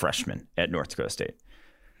redshirt freshman at North Dakota State.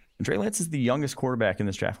 And Trey Lance is the youngest quarterback in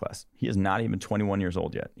this draft class. He is not even 21 years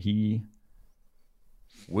old yet. He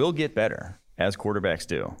will get better, as quarterbacks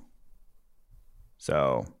do.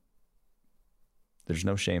 So there's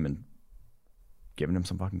no shame in giving him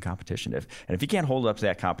some fucking competition. And if he can't hold up to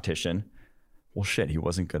that competition, well, shit, he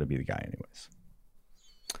wasn't going to be the guy anyways.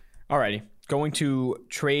 Alrighty, going to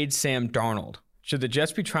trade Sam Darnold. Should the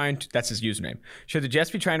Jets be trying to, that's his username, should the Jets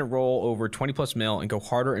be trying to roll over 20 plus mil and go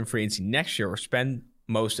harder in free agency next year or spend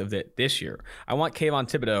most of it this year? I want Kayvon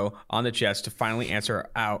Thibodeau on the Jets to finally answer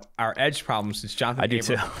out our edge problem since Jonathan Abram.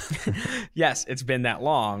 Too. Yes, it's been that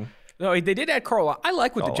long. No, they did add Carl. I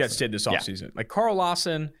like what the Jets did this offseason. Yeah. Like, Carl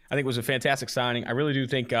Lawson, I think was a fantastic signing. I really do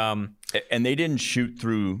think. And they didn't shoot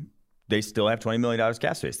through. They still have $20 million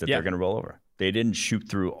cap space that they're going to roll over. They didn't shoot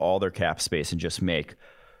through all their cap space and just make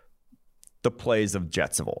the plays of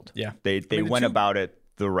Jets of old. Yeah. They went about it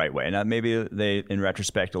the right way. And maybe they, in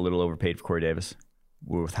retrospect, a little overpaid for Corey Davis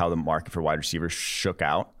with how the market for wide receivers shook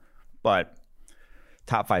out. But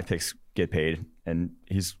top 5 picks get paid, and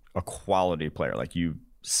he's a quality player. Like, you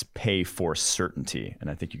pay for certainty, and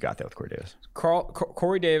I think you got that with Corey Davis.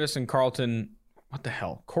 Corey Davis and Carlton, what the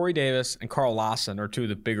hell? Corey Davis and Carl Lawson are 2 of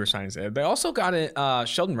the bigger signings. They also got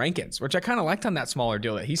Sheldon Rankins, which I kind of liked on that smaller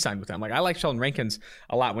deal that he signed with them. Like, I like Sheldon Rankins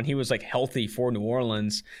a lot when he was like healthy for New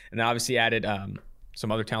Orleans, and then obviously added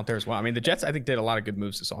some other talent there as well. I mean, the Jets, I think, did a lot of good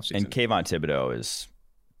moves this offseason. And Kayvon Thibodeau is,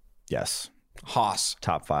 yes, Haas,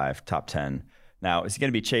 top 5, top 10. Now, is he going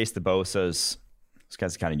to be Chase, the Bosas? Those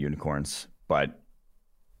guys are kind of unicorns, but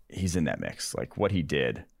he's in that mix. Like, what he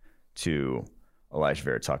did to Elijah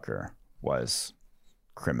Vera Tucker was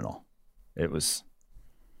criminal. It was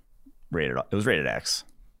rated X.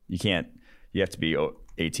 You have to be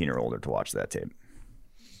 18 or older to watch that tape.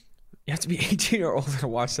 You have to be 18 or older to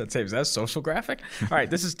watch that tape. Is that a social graphic? All right,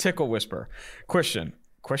 this is Tickle Whisper. Question.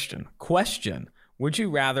 Would you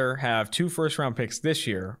rather have 2 first-round picks this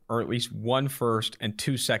year or at least 1 first and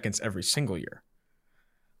 2 seconds every single year?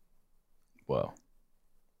 Whoa.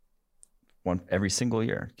 1 every single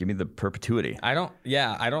year. Give me the perpetuity. I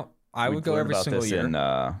would go every single year. In,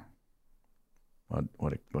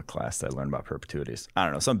 what class did I learn about perpetuities? I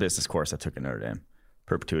don't know. Some business course I took in Notre Dame.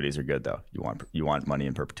 Perpetuities are good, though. You want money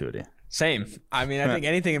in perpetuity. Same. I mean, I think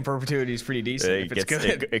anything in perpetuity is pretty decent if it's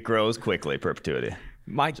good. It grows quickly, perpetuity.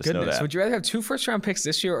 My goodness. Would you rather have 2 first-round picks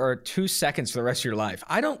this year or 2 seconds for the rest of your life?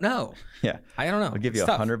 I don't know. Yeah. I don't know. I'll give you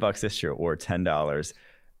 $100 this year or $10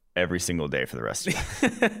 every single day for the rest of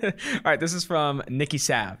it. All right, this is from Nikki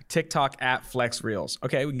Sav, TikTok at Flex Reels.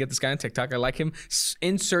 Okay, we can get this guy on TikTok. I like him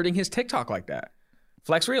inserting his TikTok like that.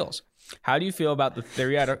 Flex Reels. How do you feel about the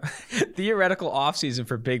theoretical offseason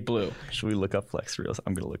for Big Blue? Should we look up Flex Reels?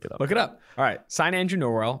 I'm going to look it up. Look it up. All right. Sign Andrew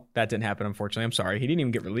Norwell. That didn't happen, unfortunately. I'm sorry. He didn't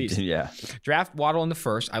even get released. Yeah. Draft Waddle in the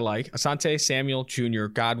first. I like. Asante Samuel Jr.,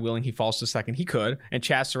 God willing, he falls to second. He could. And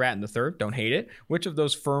Chaz Surratt in the third. Don't hate it. Which of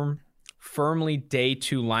those firmly day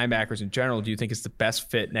 2 linebackers in general do you think is the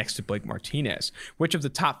best fit next to Blake Martinez? Which of the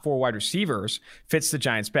top 4 wide receivers fits the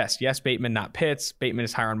Giants best? Yes, Bateman, not Pitts. Bateman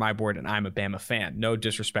is higher on my board, and I'm a Bama fan. No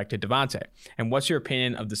disrespect to Devontae. And what's your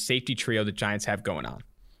opinion of the safety trio the Giants have going on?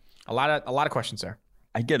 A lot of questions there.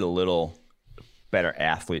 I get a little better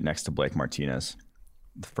athlete next to Blake Martinez.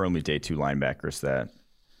 The firmly day 2 linebackers that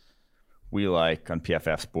we like on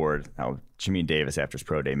PFF's board. Now, Jamin Davis after his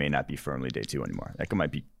pro day may not be firmly day 2 anymore. That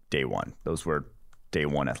might be day 1. Those were day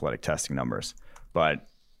 1 athletic testing numbers. But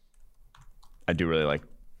I do really like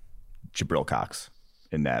Jabril Cox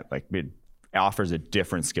in that. Like, it offers a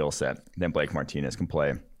different skill set than Blake Martinez. Can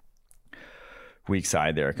play weak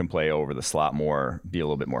side there, can play over the slot more, be a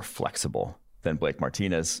little bit more flexible than Blake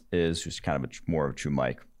Martinez is, who's kind of more of a true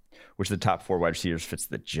Mike. Which of the top 4 wide receivers fits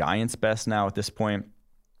the Giants best now at this point?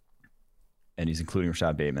 And he's including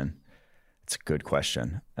Rashad Bateman. It's a good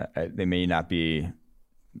question. They may not be,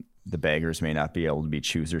 the beggars may not be able to be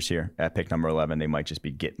choosers here. At pick number 11, they might just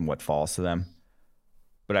be getting what falls to them.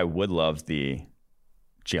 But I would love the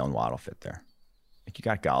Jalen Waddle fit there. Like, you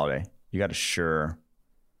got Galladay. You got a sure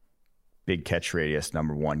big catch radius,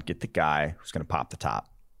 number 1. Get the guy who's going to pop the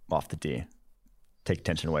top off the D. Take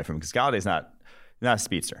attention away from him. Because Galladay's not a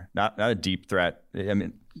speedster, not a deep threat. I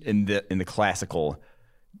mean, in the classical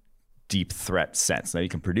deep threat sense. Now, he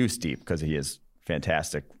can produce deep because he is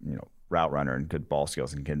fantastic, route runner and good ball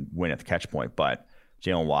skills and can win at the catch point. But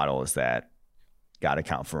Jalen Waddle is that got to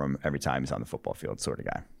count for him every time he's on the football field sort of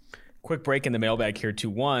guy. Quick break in the mailbag here.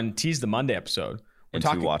 2-1. Tease the Monday episode.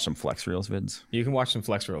 Watch some Flex Reels vids. You can watch some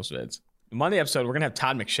Flex Reels vids. The Monday episode, we're going to have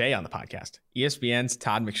Todd McShay on the podcast. ESPN's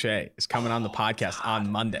Todd McShay is coming on the podcast on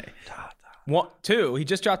Monday. Two, he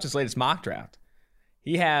just dropped his latest mock draft.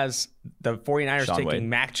 He has the 49ers Sean taking Wade.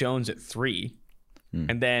 Mac Jones at 3,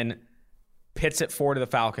 and then Pitts at 4 to the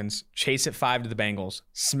Falcons, Chase at 5 to the Bengals,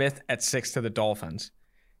 Smith at 6 to the Dolphins.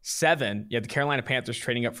 7, you have the Carolina Panthers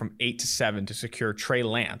trading up from 8 to 7 to secure Trey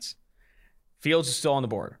Lance. Fields is still on the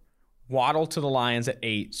board. Waddle to the Lions at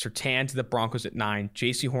 8, Surtain to the Broncos at 9,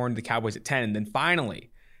 J.C. Horn to the Cowboys at 10, and then finally,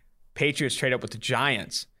 Patriots trade up with the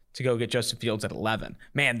Giants to go get Justin Fields at 11.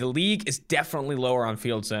 Man, the league is definitely lower on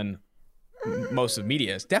Fields than most of the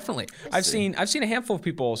media is. Definitely. I've seen a handful of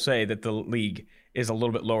people say that the league is a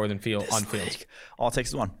little bit lower than on Fields. All it takes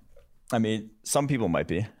is one. I mean, some people might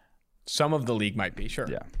be. Some of the league might be, sure.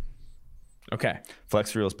 Yeah. Okay.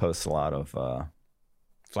 Flex Reels posts a lot of...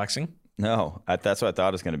 Flexing? No, that's what I thought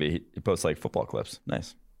it was going to be. He posts like football clips.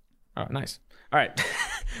 Nice. Oh, nice. All right.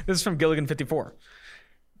 This is from Gilligan54.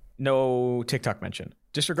 No TikTok mention.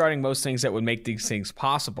 Disregarding most things that would make these things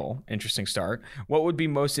possible, interesting start, what would be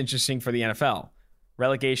most interesting for the NFL?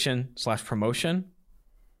 Relegation/promotion?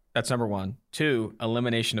 That's number 1. 2,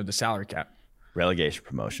 elimination of the salary cap. Relegation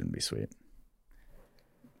promotion would be sweet.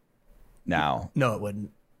 Now. No, it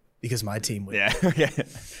wouldn't. Because my team would. Yeah. Okay.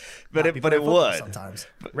 But it would. Sometimes.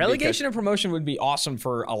 Relegation and promotion would be awesome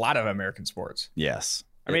for a lot of American sports. Yes.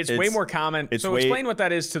 I mean, it's way more common. So explain what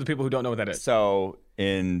that is to the people who don't know what that is. So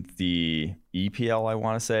in the EPL, I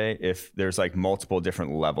want to say, if there's like multiple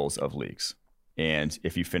different levels of leagues, and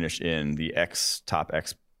if you finish in the top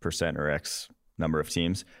X percent or X number of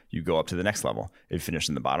teams, you go up to the next level. If you finish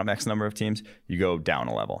in the bottom X number of teams, you go down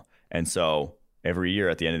a level. And so every year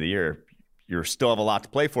at the end of the year, you still have a lot to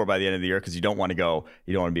play for by the end of the year because you don't want to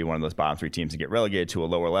be one of those bottom 3 teams and get relegated to a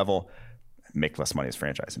lower level, make less money as a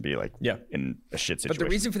franchise and be like in a shit situation. But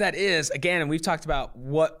the reason for that is, again, and we've talked about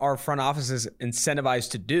what our front office is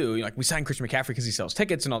incentivized to do. Like, we signed Christian McCaffrey because he sells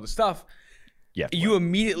tickets and all this stuff. You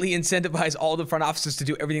immediately incentivize all the front offices to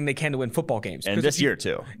do everything they can to win football games. And this year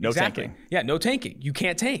too. No tanking. Yeah, no tanking. You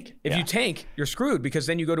can't tank. If you tank, you're screwed because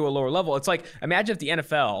then you go to a lower level. It's like, imagine if the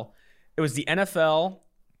NFL, it was the NFL,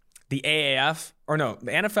 the AAF, or no,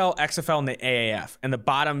 the NFL, XFL, and the AAF, and the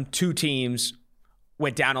bottom 2 teams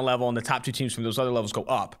went down a level and the top 2 teams from those other levels go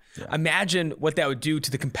up. Yeah. Imagine what that would do to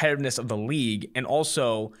the competitiveness of the league and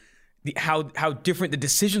also how different the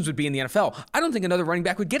decisions would be in the NFL. I don't think another running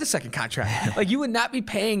back would get a second contract. Like, you would not be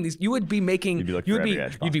paying these. You would be making.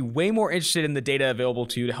 You'd be way more interested in the data available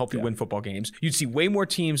to you to help you win football games. You'd see way more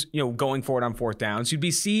teams, going for it on 4th downs.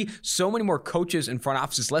 You'd see so many more coaches and front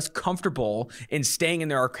offices less comfortable in staying in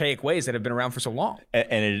their archaic ways that have been around for so long.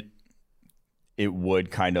 And it would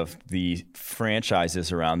kind of the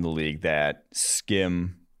franchises around the league that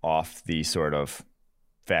skim off the sort of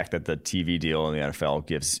fact that the TV deal in the NFL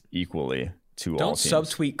gives equally to all teams. Don't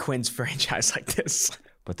subtweet Quinn's franchise like this.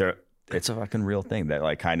 But it's a fucking real thing that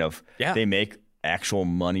like kind of they make actual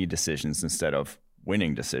money decisions instead of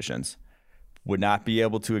winning decisions. Would not be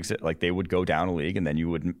able to exist. Like, they would go down a league and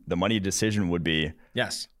then the money decision would be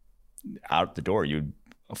out the door. You'd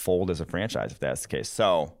fold as a franchise if that's the case.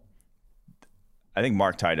 So I think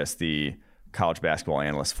Mark Titus, the college basketball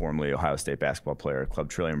analyst, formerly Ohio State basketball player, Club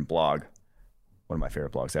Trillium blog, one of my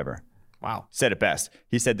favorite blogs ever. Wow. Said it best.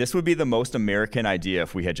 He said, this would be the most American idea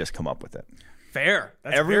if we had just come up with it. Fair.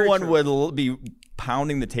 That's Everyone would be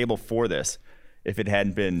pounding the table for this if it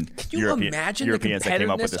hadn't been Europeans that came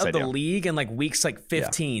up with this of idea. The league in like weeks like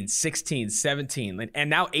 15, 16, 17, and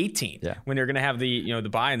now 18 when they're going to have the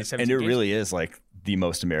bye in the 17 And it games. really is like the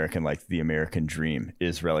most American, like the American dream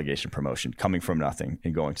is relegation promotion, coming from nothing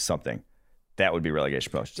and going to something. That would be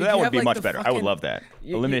relegation promotion. So that would be much better. I would love that.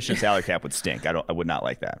 Elimination salary cap would stink. I would not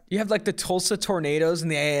like that. You have like the Tulsa Tornadoes in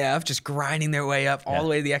the AAF just grinding their way up all the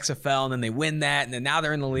way to the XFL, and then they win that, and then now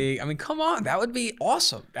they're in the league. I mean, come on, that would be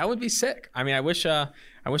awesome. That would be sick. I mean, I wish the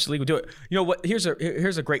league would do it. You know what? Here's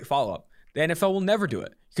a great follow up. The NFL will never do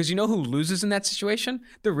it because you know who loses in that situation?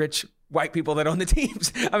 The rich white people that own the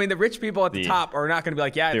teams. I mean, the rich people at the top are not going to be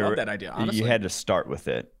like, yeah, I love that idea. Honestly, you had to start with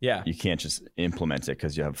it. Yeah, you can't just implement it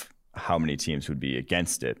because you have how many teams would be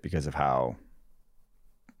against it because of how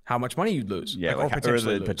much money you'd lose. Yeah, or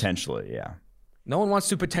potentially lose. Potentially, yeah. No one wants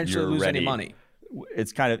to potentially lose any money.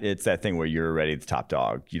 It's that thing where you're already the top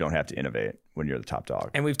dog. You don't have to innovate when you're the top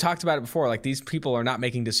dog. And we've talked about it before. Like, these people are not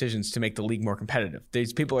making decisions to make the league more competitive.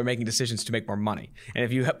 These people are making decisions to make more money. And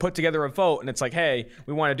if you put together a vote and it's like, hey,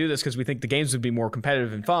 we want to do this because we think the games would be more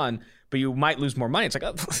competitive and fun, but you might lose more money. It's like,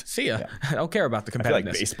 oh, see ya. Yeah. I don't care about the competitiveness. I feel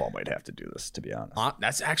like baseball might have to do this, to be honest.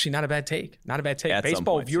 That's actually not a bad take. Not a bad take. At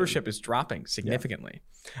baseball viewership is dropping significantly.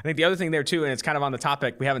 Yeah. I think the other thing there too, and it's kind of on the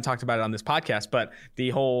topic, we haven't talked about it on this podcast, but the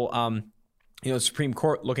whole Supreme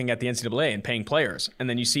Court looking at the NCAA and paying players. And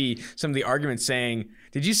then you see some of the arguments saying,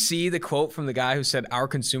 did you see the quote from the guy who said our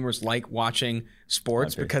consumers like watching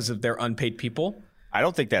sports because of their unpaid people? I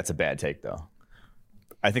don't think that's a bad take, though.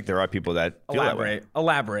 I think there are people that feel that way.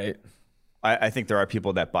 Elaborate. I think there are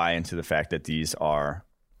people that buy into the fact that these are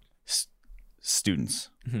students,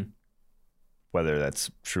 whether that's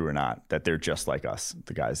true or not, that they're just like us,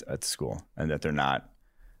 the guys at school, and that they're not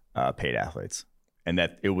paid athletes, and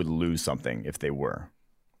that it would lose something if they were.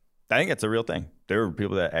 I think that's a real thing. There are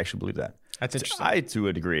people that actually believe that. That's interesting. I, to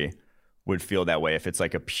a degree, would feel that way. If it's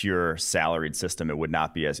like a pure salaried system, it would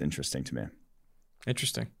not be as interesting to me.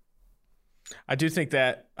 Interesting. I do think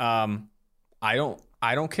that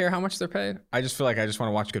I don't care how much they're paid. I just feel like I just want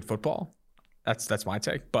to watch good football. That's my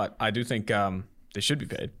take. But I do think they should be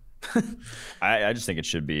paid. I just think it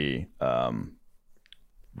should be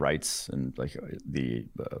rights and like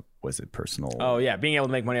was it personal? Oh yeah, being able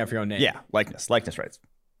to make money off your own name. Yeah, likeness rights.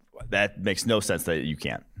 That makes no sense that you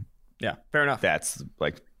can't. Yeah, fair enough. That's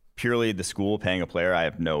like purely the school paying a player. I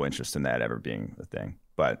have no interest in that ever being a thing.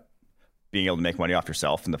 But being able to make money off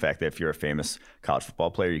yourself, and the fact that if you're a famous college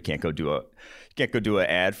football player, you can't go do an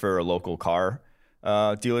ad for a local car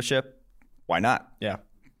dealership. Why not? Yeah.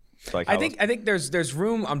 Like I think there's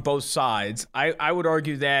room on both sides. I would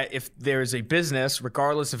argue that if there's a business,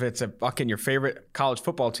 regardless if it's a fucking your favorite college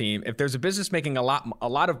football team, if there's a business making a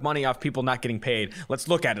lot of money off people not getting paid, let's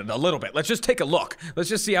look at it a little bit. Let's just take a look. Let's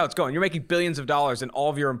just see how it's going. You're making billions of dollars and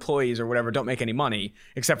all of your employees or whatever don't make any money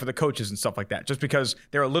except for the coaches and stuff like that, just because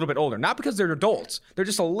they're a little bit older. Not because they're adults. They're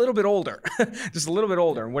just a little bit older. Just a little bit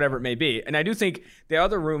older and whatever it may be. And I do think the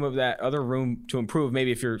other room to improve,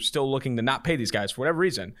 maybe if you're still looking to not pay these guys for whatever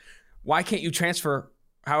reason, why can't you transfer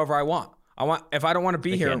however I want? If I don't want to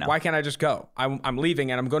be here, why can't I just go? I'm leaving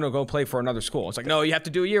and I'm going to go play for another school. It's like, no, you have to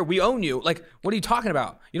do a year. We own you. Like, what are you talking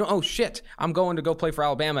about? You don't owe shit. I'm going to go play for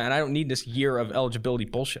Alabama and I don't need this year of eligibility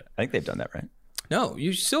bullshit. I think they've done that, right? No,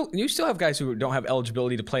 you still have guys who don't have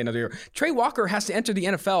eligibility to play another year. Trey Walker has to enter the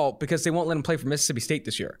NFL because they won't let him play for Mississippi State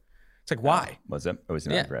this year. It's like, why? Was it? Or was it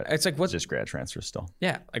not grad? It's like, what's just grad transfer still?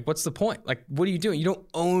 Yeah. Like, what's the point? Like, what are you doing? You don't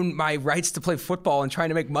own my rights to play football and trying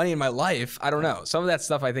to make money in my life. I don't know. Some of that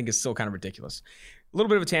stuff I think is still kind of ridiculous. A little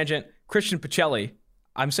bit of a tangent. Christian Pacelli.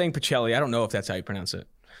 I'm saying Pacelli. I don't know if that's how you pronounce it.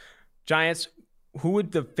 Giants. Who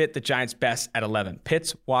would fit the Giants best at 11?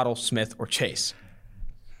 Pitts, Waddle, Smith, or Chase?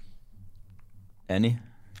 Any?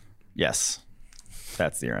 Yes.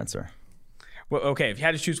 That's your answer. Well, okay. If you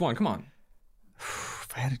had to choose one, come on.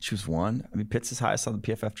 If I had to choose one, I mean, Pitts is highest on the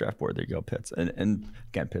PFF draft board. There you go, Pitts. And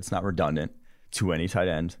again, Pitts not redundant to any tight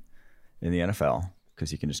end in the NFL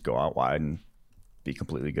because he can just go out wide and be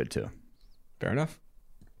completely good too. Fair enough.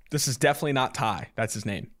 This is definitely not Ty. That's his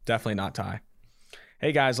name. Definitely not Ty.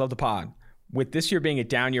 Hey guys, love the pod. With this year being a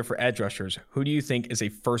down year for edge rushers, who do you think is a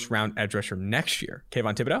first-round edge rusher next year?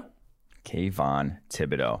 Kayvon Thibodeau? Kayvon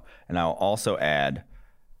Thibodeau. And I'll also add,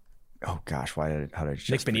 oh gosh, how did I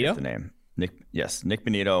just forget the name? Nick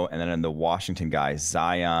Benito, and then the Washington guy,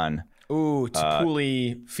 Zion. Ooh,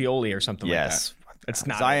 Tapuli Fioli or something like that. Yes, It's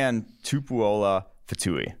not. Zion, Tupuola,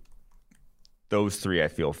 Fatui. Those three I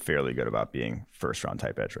feel fairly good about being first-round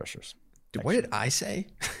type edge rushers. Dude, what did I say?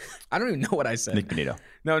 I don't even know what I said. Nick Benito.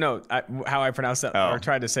 No, how I pronounced that or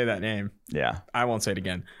tried to say that name. Yeah. I won't say it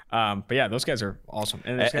again. But yeah, those guys are awesome.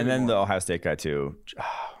 And then the Ohio State guy too.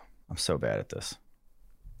 I'm so bad at this.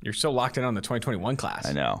 You're so locked in on the 2021 class.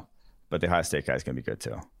 I know. But the Ohio State guy's going to be good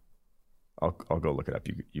too. I'll go look it up.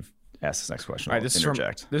 You've asked this next question. All right, this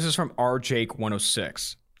is from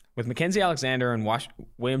RJake106. With Mackenzie Alexander and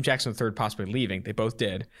William Jackson III possibly leaving, they both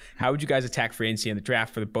did. How would you guys attack free agency in the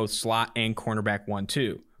draft for both slot and cornerback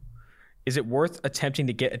 1-2? Is it worth attempting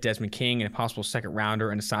to get a Desmond King and a possible second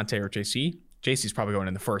rounder and Asante or JC? JC's probably going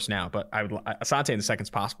in the first now, but Asante in the second is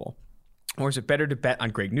possible. Or is it better to bet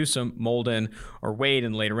on Greg Newsome, Molden, or Wade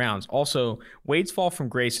in later rounds? Also, Wade's fall from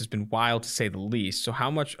grace has been wild to say the least. So how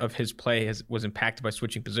much of his play was impacted by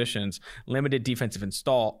switching positions, limited defensive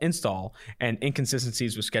install, and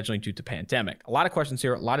inconsistencies with scheduling due to pandemic? A lot of questions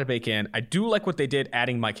here, a lot to bake in. I do like what they did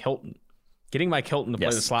adding Mike Hilton. Getting Mike Hilton to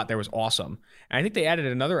play the slot there was awesome. And I think they added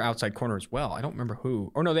another outside corner as well. I don't remember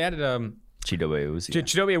who. Or no, they added Chidobe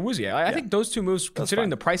Awuzie. I think those two moves, considering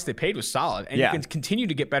the price they paid, was solid. And you can continue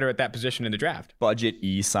to get better at that position in the draft. Budget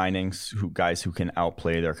E signings, guys who can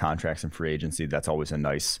outplay their contracts in free agency. That's always a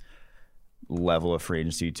nice level of free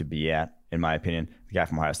agency to be at, in my opinion. The guy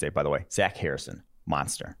from Ohio State, by the way, Zach Harrison,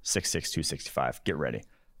 monster, 6'6", 265. Get ready.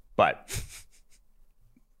 But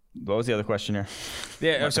what was the other question here?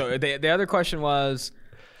 Yeah, so the other question was,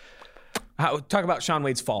 talk about Shaun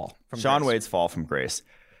Wade's fall from Wade's fall from grace.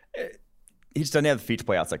 He just doesn't have the feet to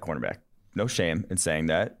play outside cornerback. No shame in saying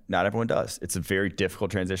that. Not everyone does. It's a very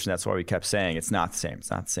difficult transition. That's why we kept saying it's not the same.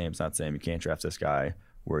 It's not the same. It's not the same. You can't draft this guy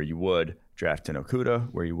where you would draft Ten Okudah,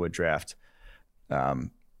 where you would draft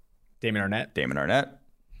Damon Arnett,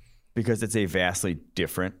 because it's a vastly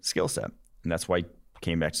different skill set. And that's why he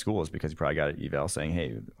came back to school, is because he probably got an eval saying,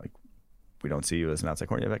 hey, like, we don't see you as an outside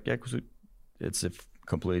cornerback yet because it's a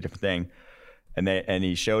completely different thing. And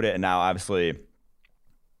he showed it, and now obviously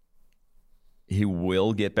he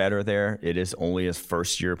will get better there. It is only his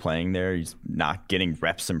first year playing there. He's not getting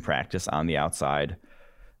reps in practice on the outside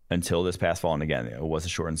until this past fall. And again, it was a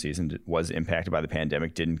shortened season, was impacted by the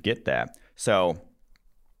pandemic, didn't get that. So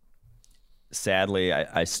sadly,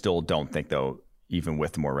 I still don't think, though, even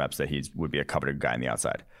with more reps, that he would be a coveted guy on the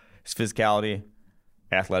outside. His physicality,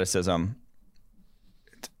 athleticism,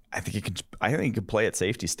 I think he could play at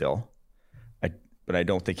safety still. But I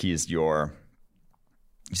don't think he's your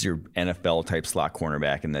NFL type slot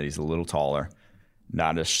cornerback, in that he's a little taller,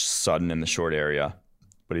 not as sudden in the short area,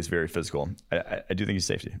 but he's very physical. I do think he's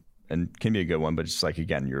safety and can be a good one, but just like,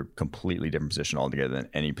 again, you're a completely different position altogether than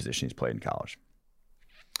any position he's played in college.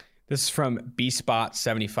 This is from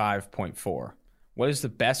bspot75.4. What is the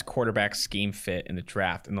best quarterback scheme fit in the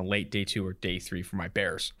draft in the late day 2 or day 3 for my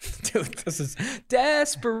Bears? Dude, this is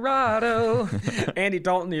desperado. Andy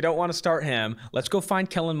Dalton, you don't want to start him. Let's go find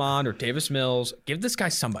Kellen Mond or Davis Mills. Give this guy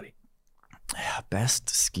somebody. Best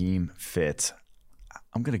scheme fit.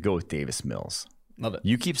 I'm going to go with Davis Mills. Love it.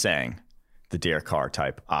 You keep saying the Derek Carr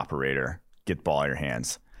type operator, get the ball in your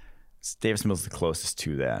hands. Davis Mills is the closest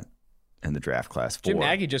to that in the draft class. Jim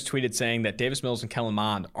Nagy just tweeted saying that Davis Mills and Kellen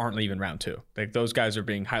Mond aren't leaving round 2. Like, those guys are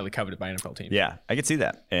being highly coveted by NFL teams. Yeah, I could see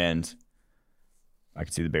that. And I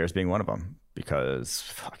could see the Bears being one of them, because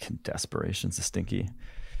fucking desperation's a stinky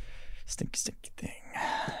thing.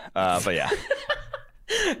 But yeah.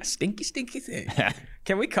 Stinky thing.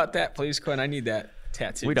 Can we cut that, please, Quinn? I need that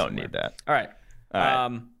tattoo. We don't need that. All right.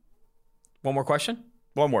 One more question?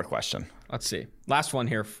 One more question. Let's see. Last one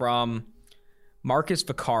here from Marcus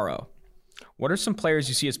Vaccaro. What are some players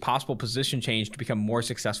you see as possible position change to become more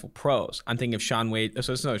successful pros? I'm thinking of Shaun Wade.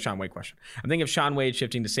 So this is another Shaun Wade question. I'm thinking of Shaun Wade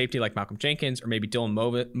shifting to safety like Malcolm Jenkins, or maybe Dylan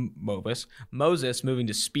Moses moving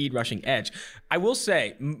to speed rushing edge. I will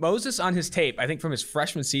say, Moses on his tape, I think from his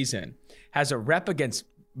freshman season, has a rep against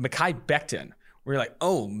Mekhi Becton where you're like,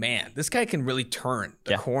 oh man, this guy can really turn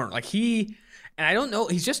the corner. Like and I don't know,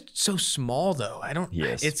 he's just so small though.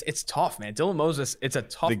 It's tough, man. Dylan Moses, it's a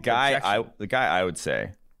tough projection. The guy I would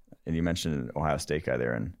say, and you mentioned an Ohio State guy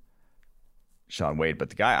there and Shaun Wade, but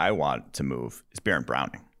the guy I want to move is Baron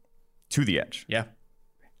Browning to the edge. Yeah.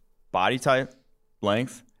 Body type,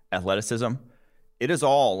 length, athleticism, it is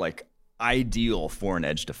all like ideal for an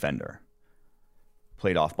edge defender.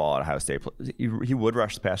 Played off ball at Ohio State. He would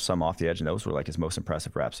rush the pass some off the edge, and those were like his most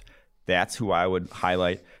impressive reps. That's who I would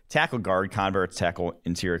highlight. Tackle guard converts, tackle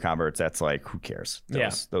interior converts, that's like, who cares?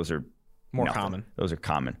 Those are more nothing. common. Those are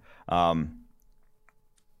common.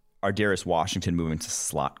 Ardarius Washington moving to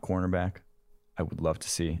slot cornerback. I would love to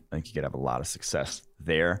see. I think you could have a lot of success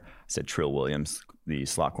there. I said Trill Williams, the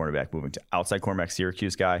slot cornerback, moving to outside cornerback,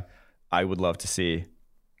 Syracuse guy. I would love to see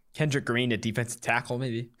Kendrick Green at defensive tackle,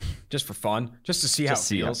 maybe, just for fun, just to see how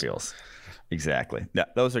it feels. Exactly.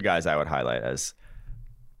 Those are guys I would highlight as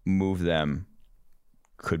move them,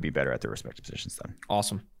 could be better at their respective positions then.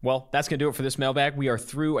 Awesome. Well, that's going to do it for this mailbag. We are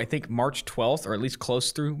through, I think, March 12th, or at least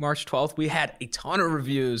close through March 12th. We had a ton of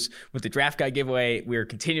reviews with the Draft Guide giveaway. We are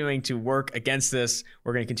continuing to work against this.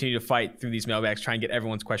 We're going to continue to fight through these mailbags, try and get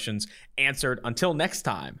everyone's questions answered. Until next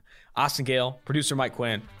time, Austin Gale, producer Mike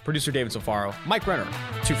Quinn, producer David Sofaro, Mike Renner,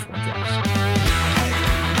 2 for 1 Drafts.